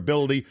fast-track your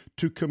ability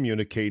to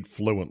communicate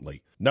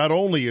fluently. Not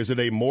only is it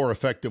a more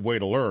effective way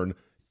to learn,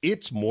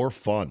 it's more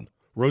fun.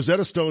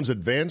 Rosetta Stone's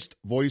advanced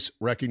voice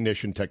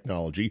recognition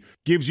technology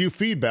gives you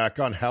feedback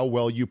on how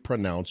well you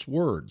pronounce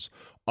words.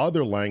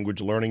 Other language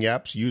learning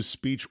apps use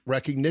speech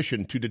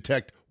recognition to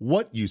detect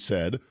what you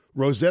said.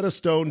 Rosetta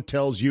Stone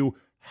tells you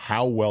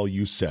how well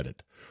you said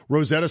it.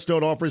 Rosetta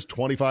Stone offers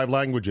 25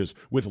 languages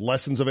with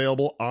lessons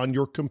available on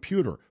your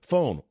computer,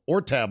 phone,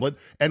 or tablet,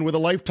 and with a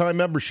lifetime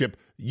membership,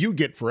 you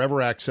get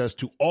forever access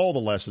to all the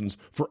lessons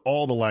for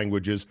all the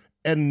languages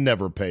and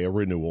never pay a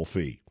renewal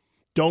fee.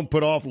 Don't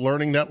put off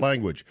learning that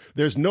language.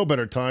 There's no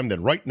better time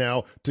than right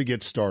now to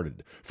get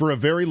started. For a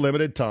very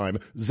limited time,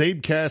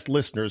 Zabecast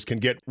listeners can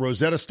get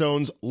Rosetta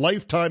Stone's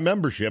lifetime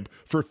membership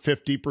for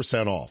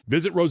 50% off.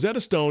 Visit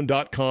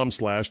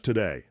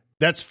rosettastone.com/today.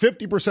 That's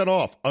 50%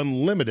 off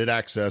unlimited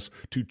access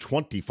to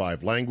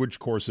 25 language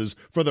courses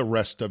for the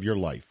rest of your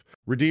life.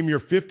 Redeem your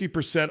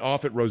 50%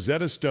 off at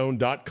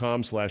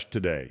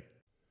rosettastone.com/today.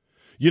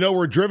 You know,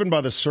 we're driven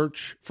by the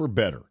search for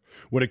better.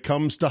 When it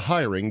comes to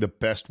hiring, the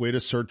best way to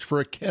search for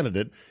a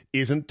candidate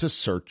isn't to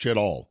search at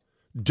all.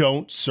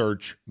 Don't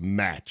search,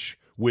 match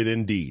with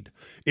Indeed.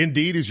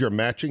 Indeed is your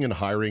matching and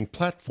hiring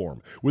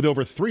platform with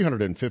over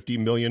 350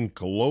 million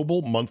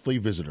global monthly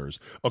visitors,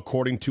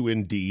 according to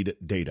Indeed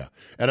data,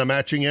 and a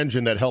matching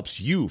engine that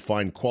helps you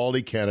find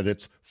quality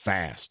candidates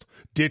fast.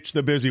 Ditch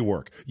the busy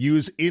work.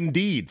 Use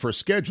Indeed for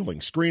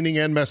scheduling, screening,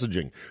 and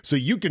messaging so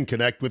you can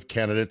connect with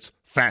candidates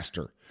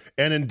faster.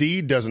 And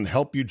Indeed doesn't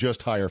help you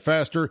just hire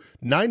faster.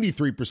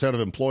 93% of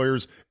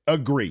employers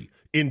agree.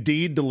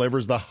 Indeed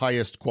delivers the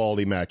highest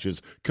quality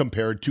matches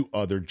compared to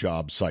other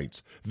job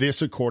sites.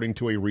 This according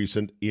to a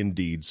recent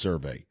Indeed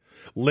survey.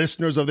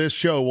 Listeners of this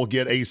show will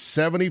get a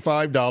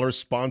 $75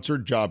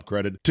 sponsored job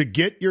credit to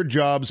get your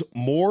jobs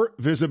more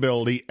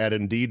visibility at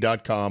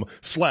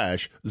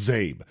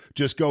Indeed.com/Zabe.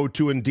 Just go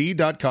to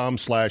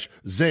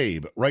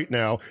Indeed.com/Zabe right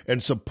now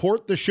and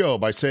support the show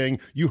by saying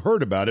you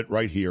heard about it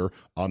right here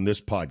on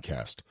this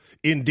podcast.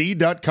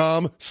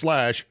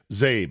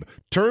 Indeed.com/Zabe.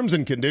 Terms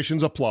and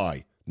conditions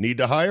apply. Need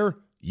to hire?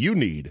 You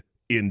need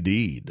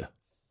Indeed.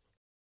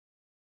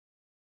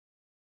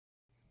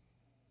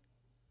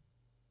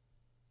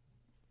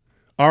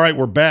 All right,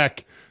 we're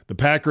back. The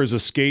Packers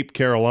escaped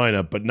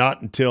Carolina, but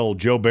not until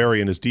Joe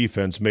Barry and his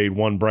defense made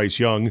one Bryce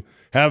Young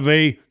have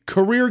a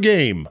career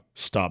game.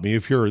 Stop me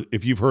if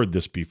you've heard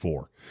this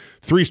before.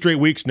 3 straight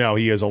weeks now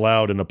he has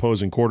allowed an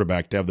opposing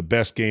quarterback to have the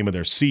best game of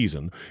their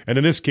season. And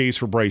in this case,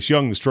 for Bryce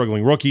Young, the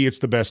struggling rookie, it's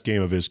the best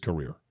game of his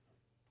career.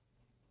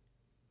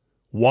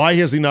 Why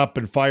has he not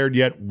been fired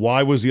yet?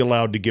 Why was he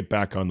allowed to get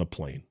back on the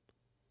plane?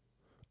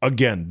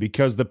 Again,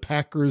 because the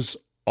Packers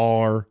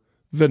are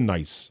the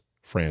nice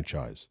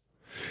franchise.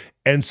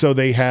 And so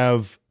they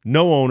have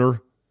no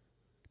owner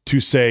to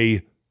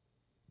say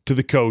to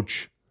the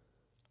coach,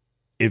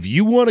 if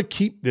you want to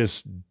keep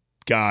this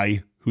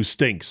guy who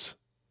stinks,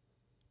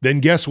 then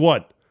guess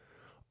what?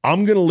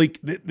 I'm going to leak.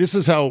 This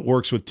is how it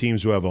works with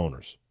teams who have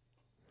owners.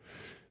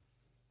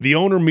 The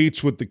owner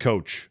meets with the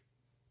coach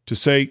to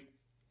say,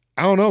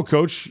 I don't know,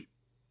 coach,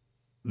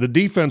 the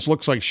defense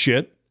looks like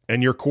shit,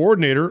 and your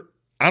coordinator,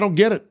 I don't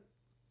get it.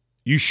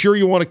 You sure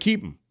you want to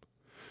keep him?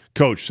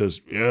 Coach says,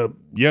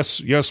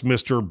 yes,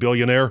 Mr.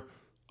 Billionaire.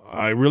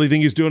 I really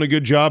think he's doing a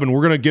good job, and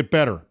we're going to get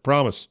better.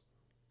 Promise.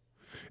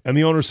 And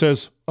the owner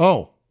says,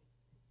 oh,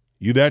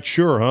 you that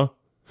sure, huh?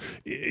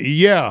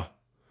 Yeah.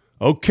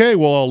 Okay,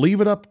 well, I'll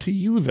leave it up to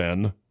you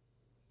then,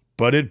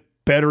 but it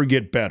better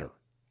get better.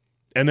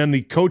 And then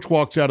the coach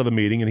walks out of the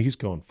meeting, and he's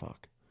going,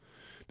 fuck.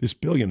 This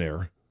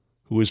billionaire,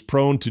 who is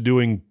prone to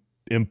doing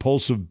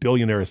impulsive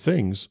billionaire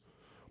things,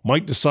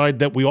 might decide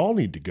that we all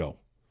need to go.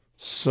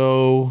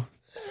 So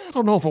I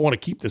don't know if I want to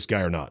keep this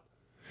guy or not.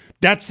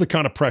 That's the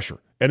kind of pressure.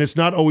 And it's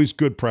not always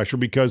good pressure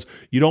because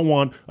you don't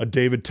want a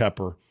David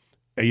Tepper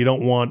and you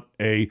don't want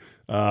a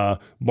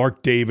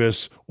Mark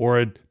Davis or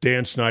a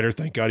Dan Snyder,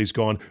 thank God he's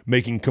gone,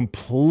 making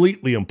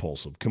completely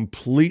impulsive,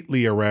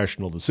 completely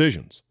irrational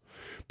decisions.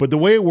 But the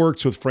way it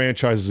works with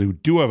franchises who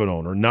do have an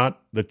owner,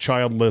 not the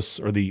childless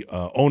or the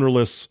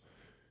ownerless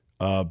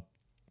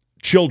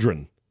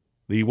children,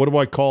 what do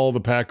I call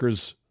the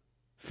Packers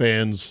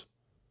fans?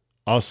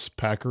 Us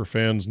Packer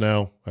fans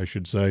now, I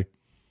should say.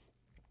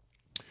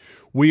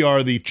 We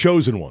are the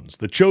chosen ones,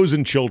 the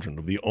chosen children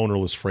of the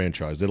ownerless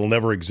franchise. It'll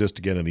never exist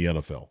again in the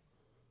NFL.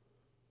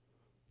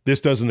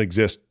 This doesn't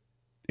exist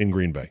in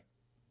Green Bay.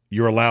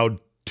 You're allowed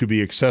to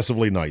be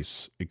excessively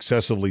nice,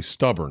 excessively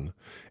stubborn,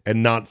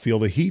 and not feel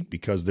the heat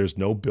because there's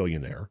no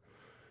billionaire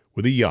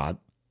with a yacht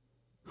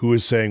who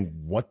is saying,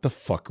 what the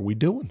fuck are we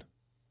doing?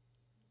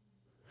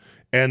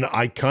 And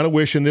I kind of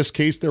wish in this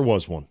case there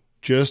was one.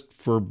 Just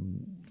for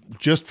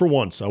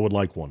once, I would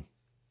like one.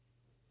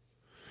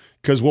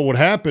 Because what would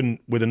happen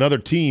with another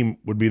team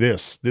would be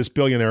this. This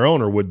billionaire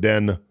owner would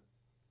then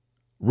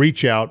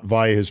reach out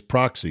via his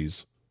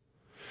proxies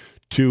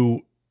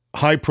to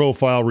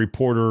high-profile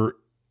reporter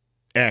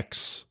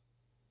X,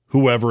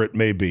 whoever it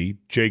may be,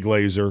 Jay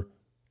Glazer,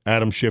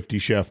 Adam Shifty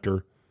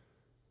Schefter,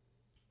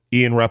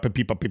 Ian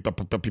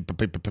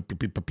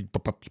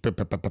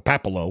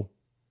Rapopapilo,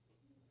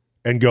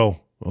 and go,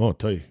 oh, I'll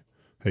tell you,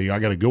 hey, I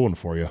got a good one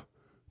for you.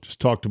 Just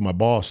talk to my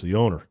boss, the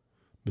owner,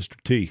 Mr.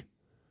 T.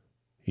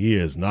 He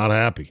is not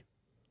happy.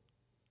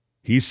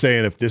 He's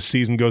saying if this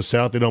season goes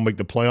south, they don't make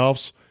the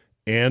playoffs,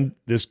 and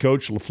this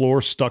coach,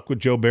 LaFleur, stuck with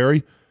Joe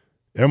Barry,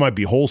 there might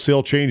be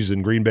wholesale changes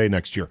in Green Bay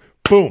next year.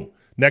 Boom.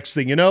 Next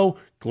thing you know,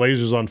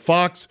 Glazer's on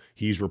Fox.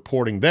 He's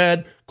reporting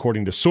that,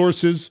 according to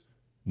sources.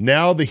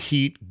 Now the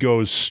heat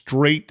goes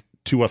straight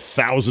to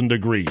 1,000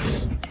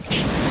 degrees.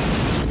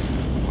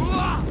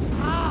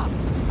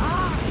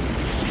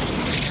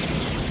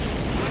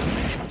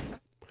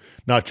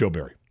 Not Joe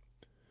Barry.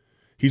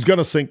 He's going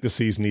to sink the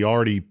season. He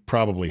already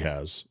probably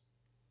has.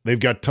 They've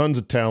got tons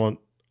of talent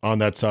on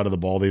that side of the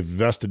ball. They've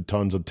invested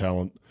tons of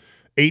talent.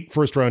 8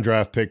 first-round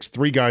draft picks,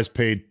 3 guys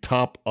paid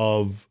top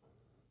of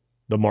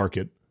the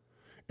market,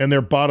 and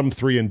they're bottom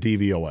 3 in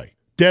DVOA.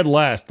 Dead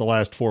last the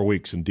last 4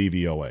 weeks in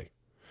DVOA.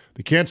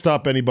 They can't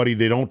stop anybody.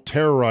 They don't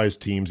terrorize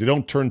teams. They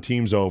don't turn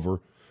teams over.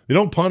 They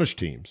don't punish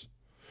teams.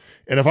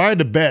 And if I had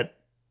to bet,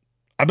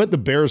 I bet the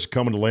Bears are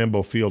coming to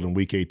Lambeau Field in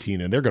Week 18,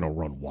 and they're going to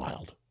run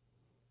wild.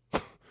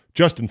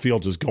 Justin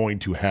Fields is going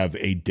to have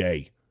a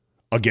day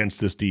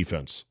against this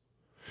defense.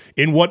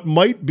 In what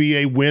might be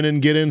a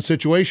win-and-get-in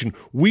situation,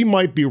 we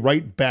might be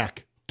right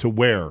back to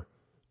where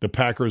the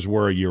Packers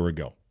were a year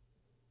ago.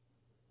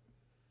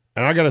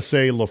 And I got to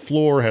say,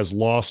 LaFleur has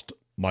lost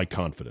my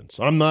confidence.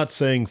 I'm not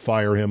saying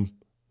fire him,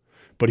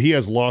 but he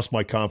has lost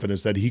my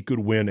confidence that he could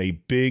win a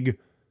big,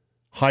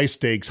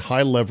 high-stakes,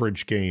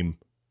 high-leverage game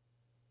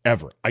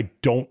ever. I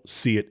don't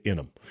see it in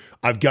him.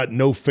 I've got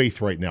no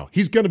faith right now.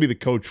 He's going to be the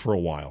coach for a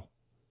while.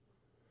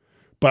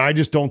 But I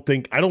just don't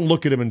think, I don't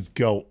look at him and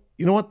go,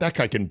 you know what? That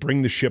guy can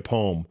bring the ship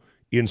home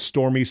in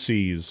stormy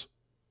seas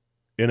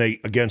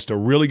against a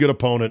really good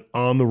opponent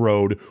on the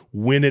road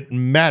when it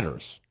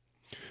matters.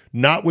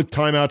 Not with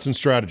timeouts and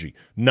strategy,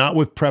 not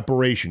with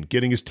preparation,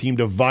 getting his team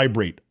to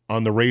vibrate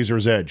on the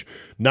razor's edge,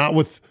 not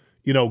with,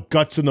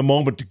 guts in the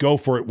moment to go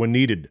for it when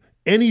needed.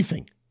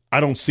 Anything. I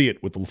don't see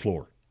it with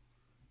LaFleur.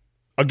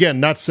 Again,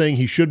 not saying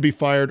he should be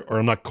fired, or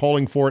I'm not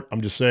calling for it.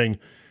 I'm just saying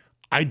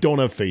I don't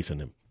have faith in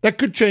him. That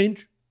could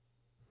change.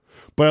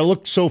 But I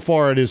looked so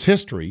far at his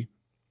history.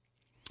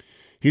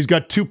 He's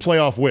got 2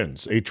 playoff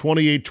wins, a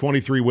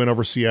 28-23 win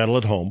over Seattle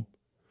at home.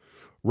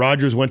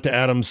 Rodgers went to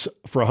Adams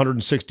for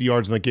 160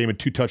 yards in that game and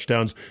 2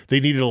 touchdowns. They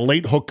needed a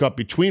late hookup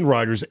between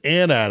Rodgers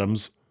and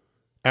Adams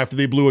after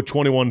they blew a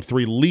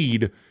 21-3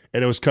 lead,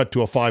 and it was cut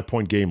to a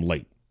 5-point game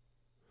late.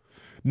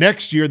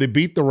 Next year, they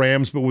beat the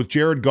Rams, but with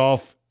Jared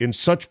Goff in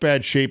such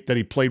bad shape that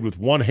he played with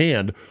one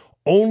hand,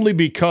 only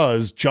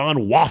because John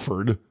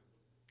Wofford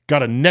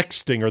got a neck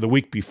stinger the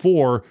week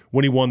before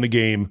when he won the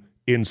game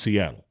in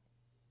Seattle.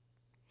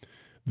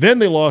 Then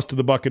they lost to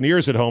the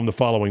Buccaneers at home the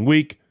following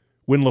week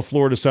when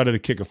LaFleur decided to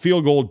kick a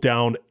field goal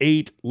down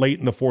 8 late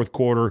in the fourth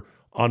quarter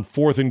on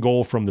 4th and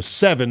goal from the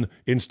 7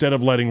 instead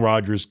of letting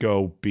Rodgers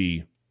go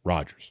be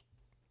Rodgers.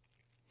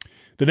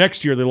 The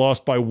next year, they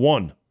lost by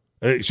 1.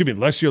 Last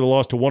year they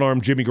lost to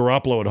one-armed Jimmy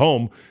Garoppolo at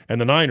home, and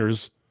the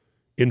Niners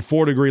in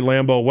 4-degree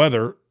Lambeau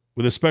weather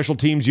with a special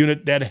teams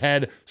unit that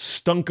had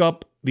stunk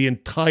up the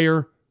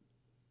entire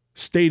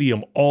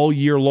stadium all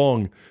year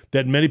long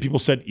that many people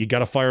said, you got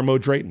to fire Mo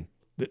Drayton.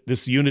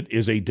 This unit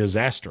is a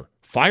disaster.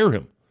 Fire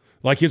him.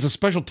 Like he's a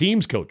special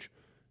teams coach.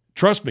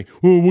 Trust me.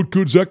 Oh, what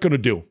good's that going to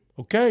do?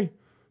 Okay.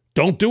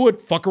 Don't do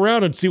it. Fuck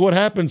around and see what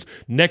happens.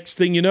 Next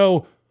thing you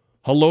know,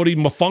 Haloti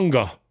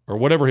Mafunga, or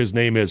whatever his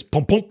name is,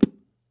 pump, pump,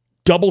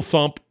 double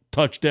thump,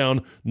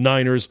 touchdown,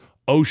 Niners.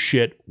 Oh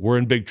shit, we're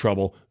in big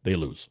trouble. They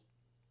lose.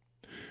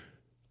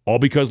 All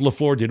because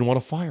LaFleur didn't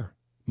want to fire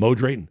Mo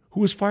Drayton,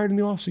 who was fired in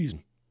the offseason.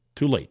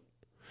 Too late.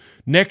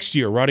 Next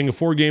year, riding a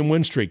 4-game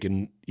win streak,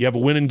 and you have a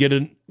win and get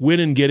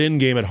in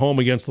game at home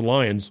against the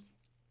Lions,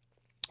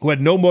 who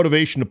had no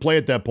motivation to play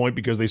at that point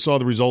because they saw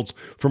the results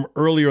from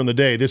earlier in the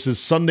day. This is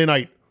Sunday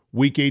night,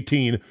 week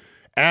 18,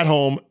 at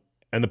home,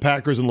 and the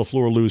Packers and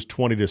LaFleur lose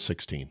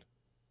 20-16.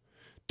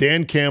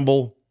 Dan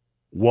Campbell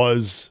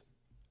was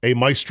a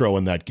maestro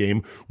in that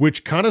game,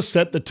 which kind of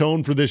set the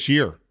tone for this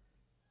year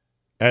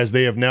as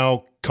they have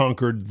now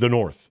conquered the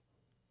North.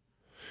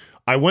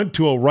 I went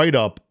to a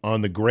write-up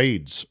on the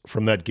grades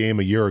from that game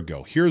a year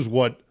ago. Here's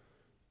what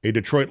a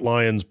Detroit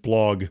Lions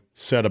blog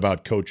said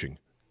about coaching,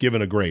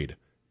 given a grade.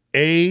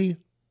 A+.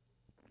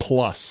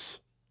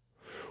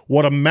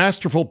 What a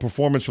masterful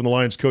performance from the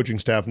Lions coaching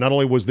staff. Not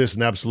only was this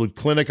an absolute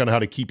clinic on how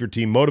to keep your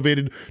team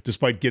motivated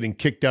despite getting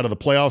kicked out of the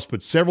playoffs,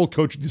 but several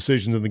coaching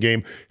decisions in the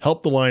game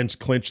helped the Lions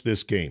clinch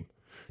this game.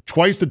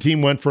 Twice the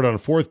team went for it on a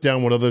 4th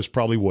down when others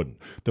probably wouldn't.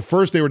 The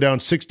first, they were down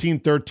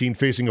 16-13,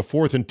 facing a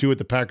 4th and 2 at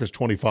the Packers'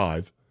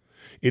 25.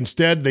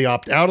 Instead, they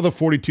opt out of the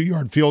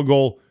 42-yard field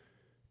goal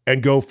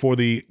and go for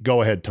the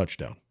go-ahead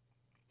touchdown.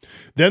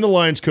 Then the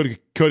Lions could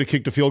have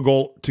kicked a field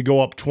goal to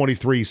go up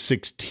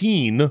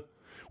 23-16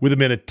 with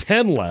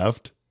 1:10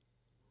 left.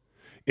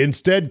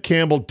 Instead,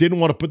 Campbell didn't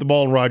want to put the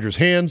ball in Rodgers'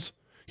 hands.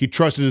 He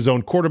trusted his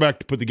own quarterback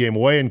to put the game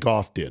away, and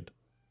Goff did.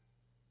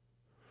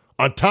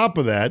 On top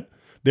of that,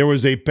 there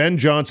was a Ben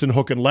Johnson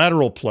hook and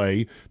lateral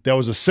play that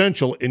was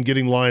essential in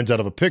getting Lions out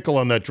of a pickle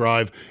on that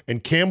drive,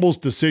 and Campbell's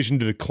decision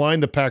to decline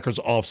the Packers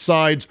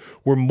offsides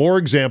were more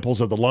examples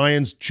of the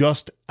Lions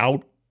just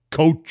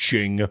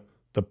out-coaching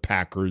the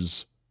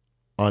Packers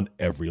on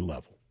every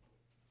level.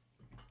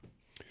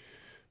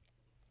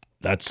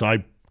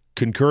 I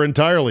concur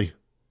entirely.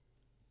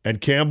 And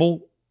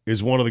Campbell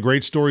is one of the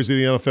great stories of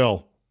the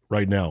NFL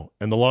right now.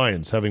 And the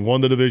Lions, having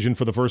won the division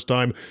for the first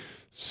time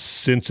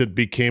since it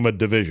became a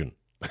division,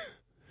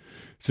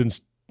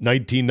 since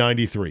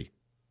 1993.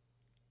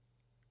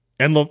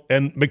 And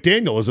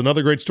McDaniel is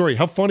another great story.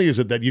 How funny is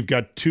it that you've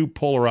got 2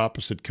 polar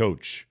opposite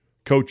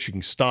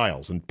coaching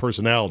styles and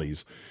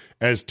personalities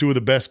as 2 of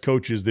the best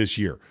coaches this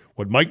year?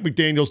 What Mike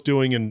McDaniel's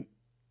doing in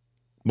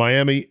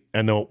Miami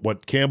and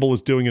what Campbell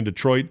is doing in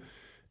Detroit.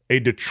 A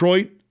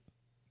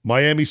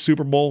Detroit-Miami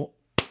Super Bowl,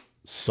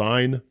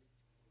 sign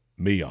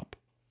me up.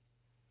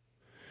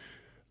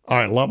 All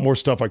right, a lot more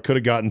stuff I could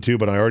have gotten to,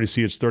 but I already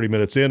see it's 30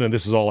 minutes in, and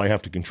this is all I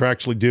have to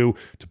contractually do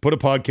to put a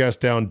podcast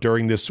down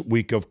during this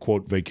week of,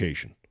 quote,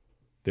 vacation.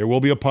 There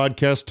will be a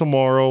podcast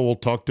tomorrow. We'll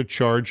talk to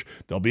Charge.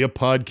 There'll be a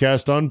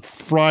podcast on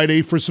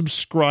Friday for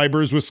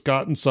subscribers with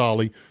Scott and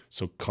Solly,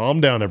 so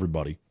calm down,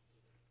 everybody.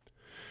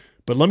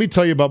 But let me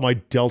tell you about my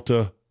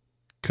Delta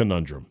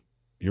conundrum.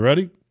 You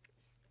ready?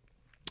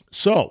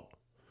 So,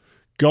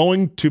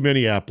 going to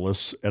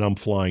Minneapolis, and I'm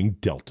flying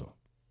Delta.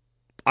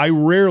 I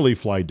rarely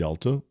fly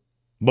Delta,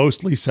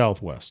 mostly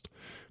Southwest.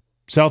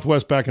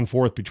 Southwest back and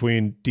forth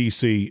between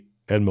D.C.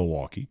 and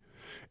Milwaukee,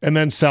 and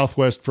then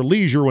Southwest for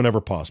leisure whenever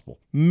possible.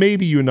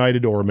 Maybe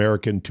United or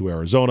American to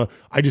Arizona.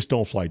 I just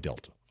don't fly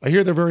Delta. I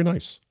hear they're very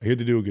nice. I hear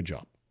they do a good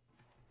job.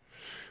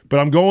 But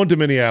I'm going to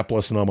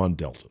Minneapolis, and I'm on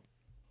Delta.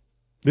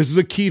 This is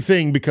a key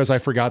thing because I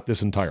forgot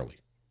this entirely.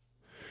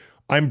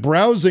 I'm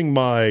browsing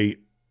my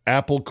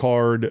Apple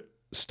Card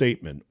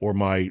statement or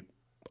my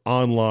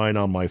online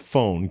on my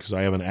phone because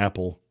I have an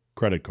Apple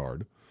credit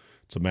card.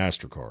 It's a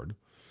MasterCard.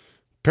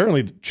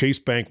 Apparently, Chase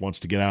Bank wants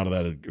to get out of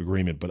that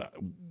agreement, but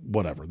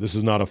whatever. This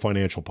is not a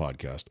financial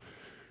podcast.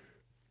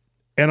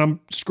 And I'm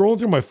scrolling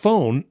through my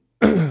phone,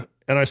 and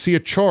I see a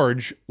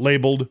charge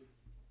labeled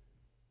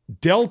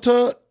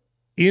Delta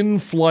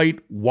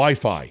in-flight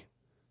Wi-Fi,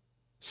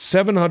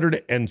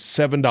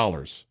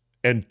 $707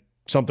 and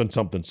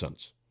something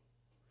cents.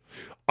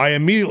 I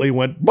immediately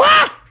went,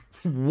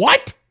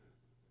 what?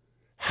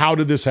 How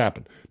did this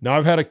happen? Now,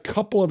 I've had a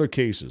couple other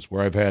cases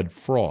where I've had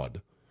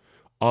fraud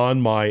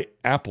on my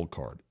Apple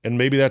Card. And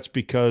maybe that's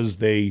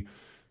because you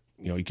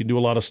can do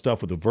a lot of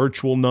stuff with a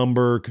virtual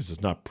number because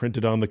it's not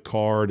printed on the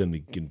card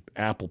and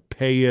Apple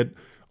pay it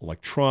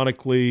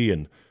electronically.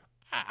 And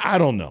I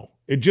don't know.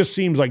 It just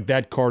seems like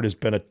that card has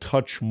been a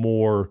touch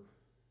more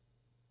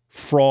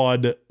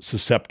fraud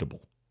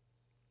susceptible.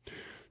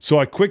 So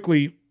I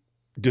quickly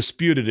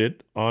disputed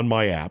it on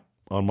my app,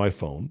 on my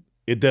phone.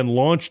 It then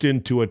launched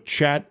into a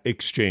chat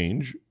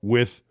exchange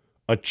with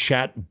a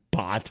chat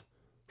bot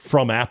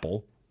from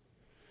Apple.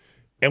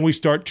 And we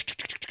start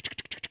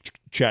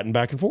chatting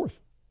back and forth.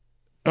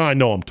 I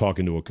know I'm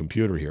talking to a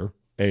computer here.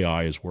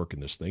 AI is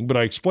working this thing. But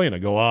I explain. I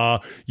go,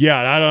 yeah,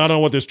 I don't know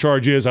what this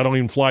charge is. I don't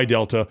even fly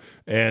Delta.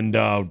 And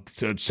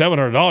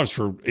 $700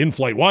 for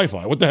in-flight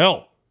Wi-Fi. What the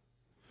hell?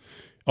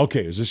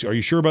 Okay, are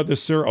you sure about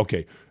this, sir?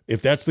 Okay, if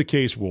that's the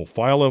case, we'll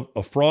file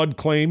a fraud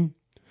claim.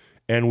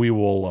 And we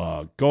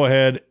will go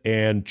ahead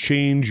and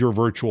change your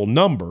virtual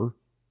number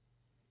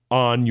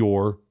on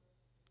your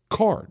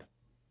card.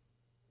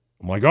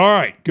 I'm like, all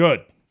right,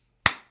 good.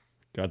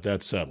 Got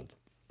that settled.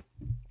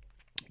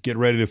 Get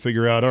ready to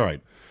figure out, all right,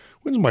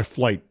 when's my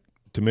flight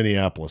to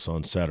Minneapolis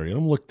on Saturday? And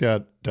I'm looked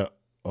at,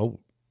 oh,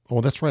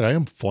 that's right, I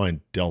am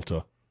flying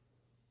Delta.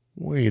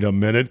 Wait a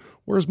minute,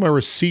 where's my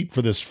receipt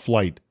for this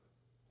flight?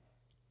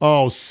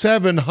 Oh,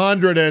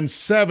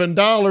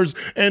 $707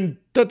 and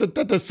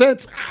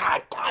cents. Oh,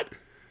 God.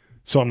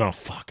 So I'm not,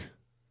 fuck.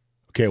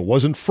 Okay, it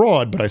wasn't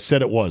fraud, but I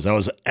said it was. I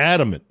was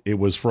adamant it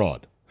was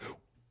fraud.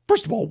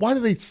 First of all, why do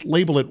they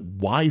label it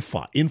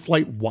Wi-Fi,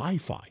 in-flight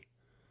Wi-Fi?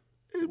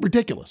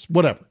 Ridiculous,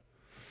 whatever.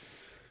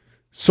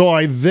 So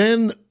I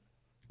then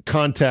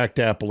contact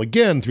Apple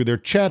again through their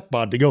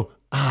chatbot to go,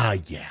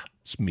 yeah,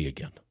 it's me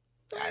again.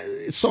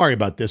 Sorry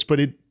about this, but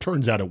it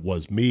turns out it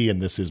was me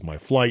and this is my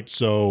flight.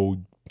 So,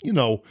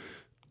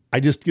 I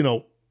just,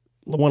 want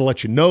to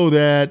let you know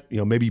that,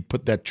 maybe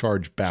put that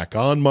charge back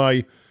on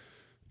my,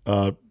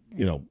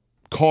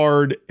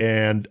 card.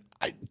 And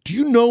do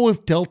you know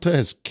if Delta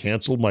has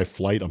canceled my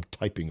flight? I'm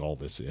typing all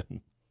this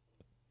in.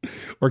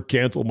 Or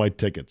canceled my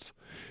tickets.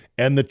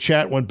 And the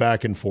chat went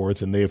back and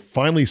forth, and they have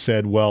finally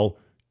said, well,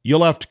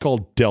 you'll have to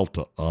call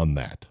Delta on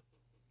that.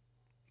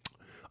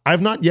 I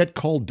have not yet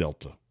called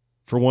Delta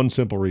for one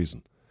simple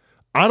reason.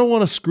 I don't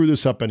want to screw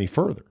this up any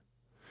further.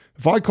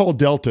 If I call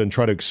Delta and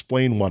try to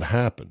explain what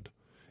happened,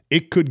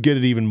 it could get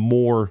it even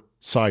more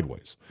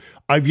sideways.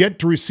 I've yet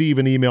to receive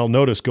an email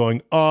notice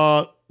going,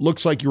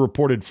 looks like you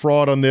reported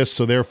fraud on this,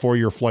 so therefore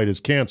your flight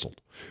is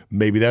canceled.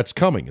 Maybe that's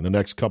coming in the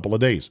next couple of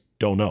days.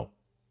 Don't know.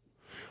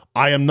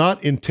 I am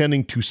not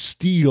intending to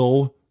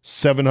steal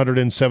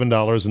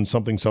 $707 and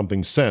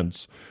something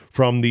cents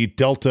from the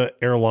Delta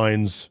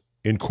Airlines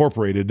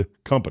Incorporated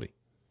company.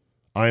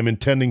 I am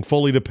intending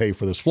fully to pay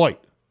for this flight.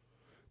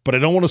 But I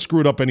don't want to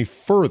screw it up any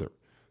further.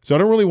 So I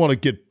don't really want to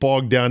get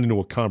bogged down into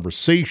a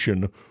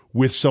conversation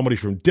with somebody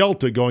from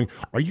Delta going,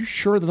 are you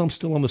sure that I'm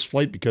still on this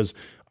flight? Because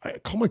I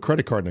called my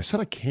credit card and I said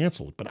I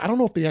canceled, but I don't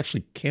know if they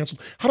actually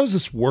canceled. How does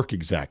this work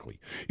exactly?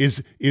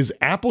 Is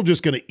Apple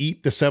just going to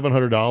eat the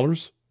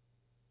 $700?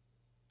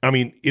 I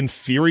mean, in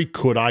theory,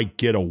 could I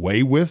get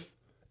away with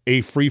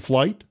a free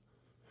flight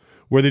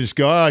where they just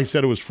go, I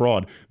said it was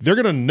fraud? They're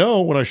going to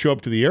know when I show up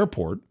to the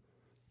airport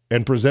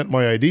and present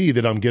my ID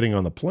that I'm getting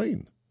on the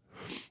plane.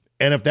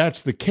 And if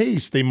that's the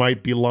case, they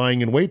might be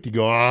lying in wait to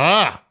go,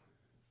 it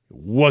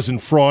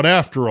wasn't fraud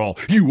after all.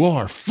 You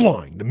are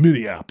flying to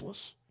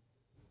Minneapolis.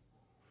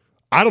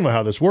 I don't know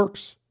how this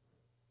works.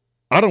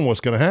 I don't know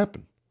what's going to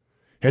happen.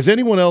 Has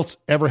anyone else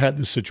ever had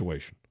this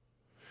situation?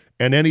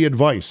 And any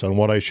advice on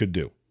what I should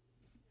do?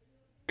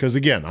 Because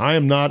again, I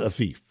am not a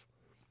thief.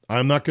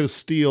 I'm not going to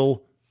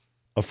steal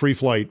a free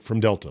flight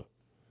from Delta.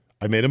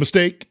 I made a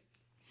mistake.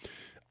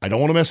 I don't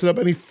want to mess it up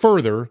any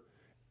further.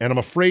 And I'm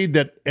afraid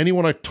that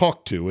anyone I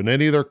talk to in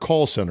any of their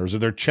call centers or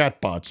their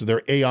chatbots or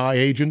their AI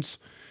agents,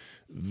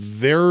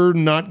 they're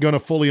not going to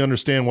fully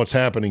understand what's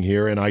happening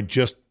here. And I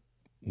just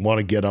want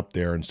to get up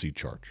there and see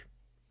charge.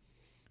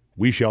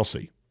 We shall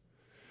see.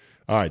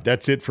 All right,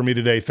 that's it for me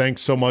today.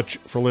 Thanks so much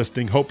for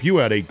listening. Hope you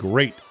had a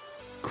great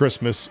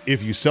Christmas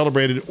if you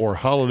celebrated, or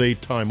holiday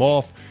time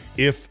off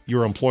if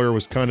your employer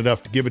was kind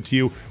enough to give it to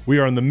you. We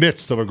are in the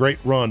midst of a great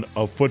run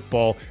of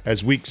football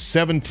as week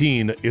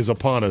 17 is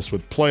upon us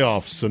with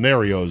playoff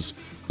scenarios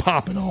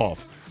popping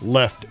off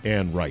left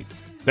and right.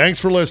 Thanks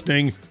for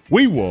listening.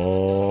 We will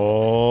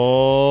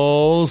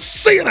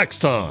see you next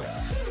time.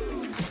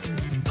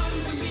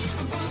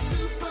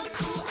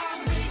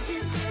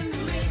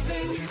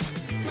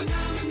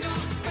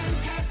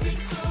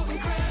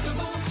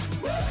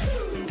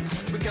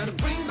 Gotta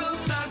bring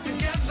both sides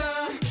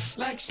together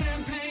like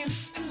champagne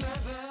and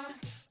leather.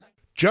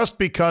 Just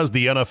because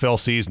the NFL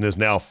season is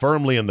now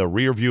firmly in the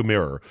rearview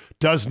mirror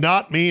does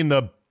not mean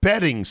the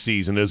betting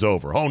season is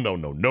over. Oh, no,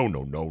 no, no,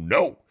 no, no,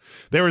 no.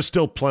 There is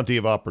still plenty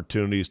of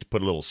opportunities to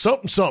put a little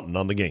something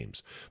on the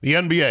games. The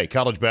NBA,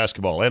 college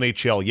basketball,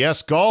 NHL,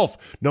 yes, golf.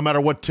 No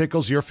matter what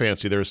tickles your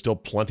fancy, there is still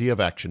plenty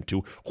of action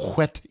to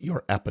whet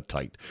your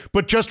appetite.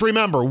 But just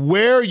remember,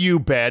 where you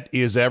bet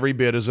is every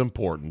bit as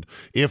important,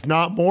 if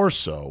not more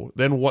so,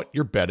 than what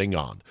you're betting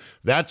on.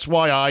 That's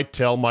why I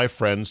tell my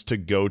friends to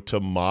go to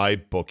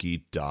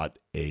mybookie.ag.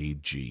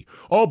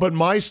 Oh, but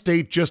my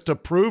state just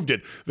approved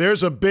it.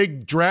 There's a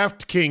big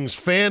DraftKings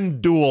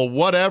fan duel,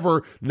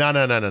 whatever.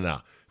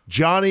 No.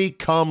 Johnny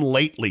come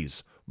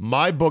latelys.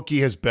 My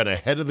bookie has been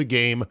ahead of the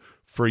game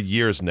for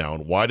years now.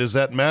 And why does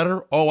that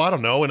matter? Oh, I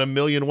don't know, in a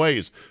million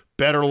ways.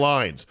 Better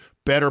lines,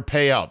 better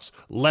payouts,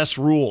 less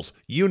rules,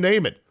 you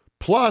name it.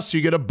 Plus,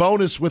 you get a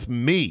bonus with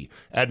me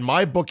at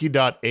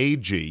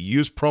mybookie.ag.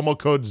 Use promo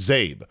code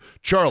ZABE,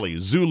 Charlie,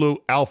 Zulu,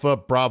 Alpha,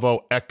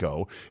 Bravo,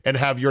 Echo, and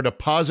have your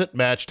deposit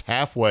matched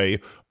halfway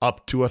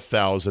up to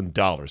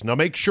 $1,000. Now,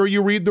 make sure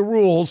you read the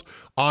rules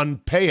on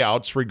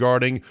payouts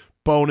regarding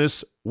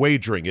bonus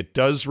wagering. It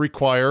does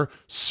require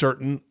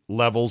certain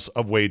levels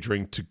of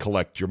wagering to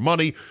collect your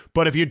money,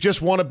 but if you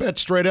just want to bet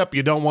straight up,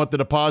 you don't want the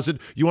deposit,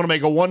 you want to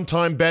make a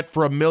one-time bet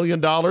for $1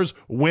 million,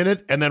 win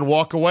it, and then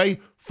walk away,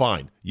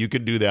 fine. You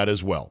can do that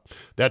as well.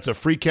 That's a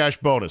free cash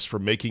bonus for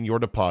making your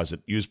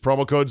deposit. Use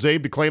promo code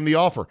ZABE to claim the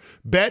offer.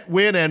 Bet,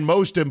 win, and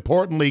most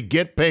importantly,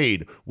 get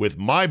paid with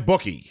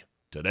MyBookie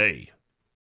today.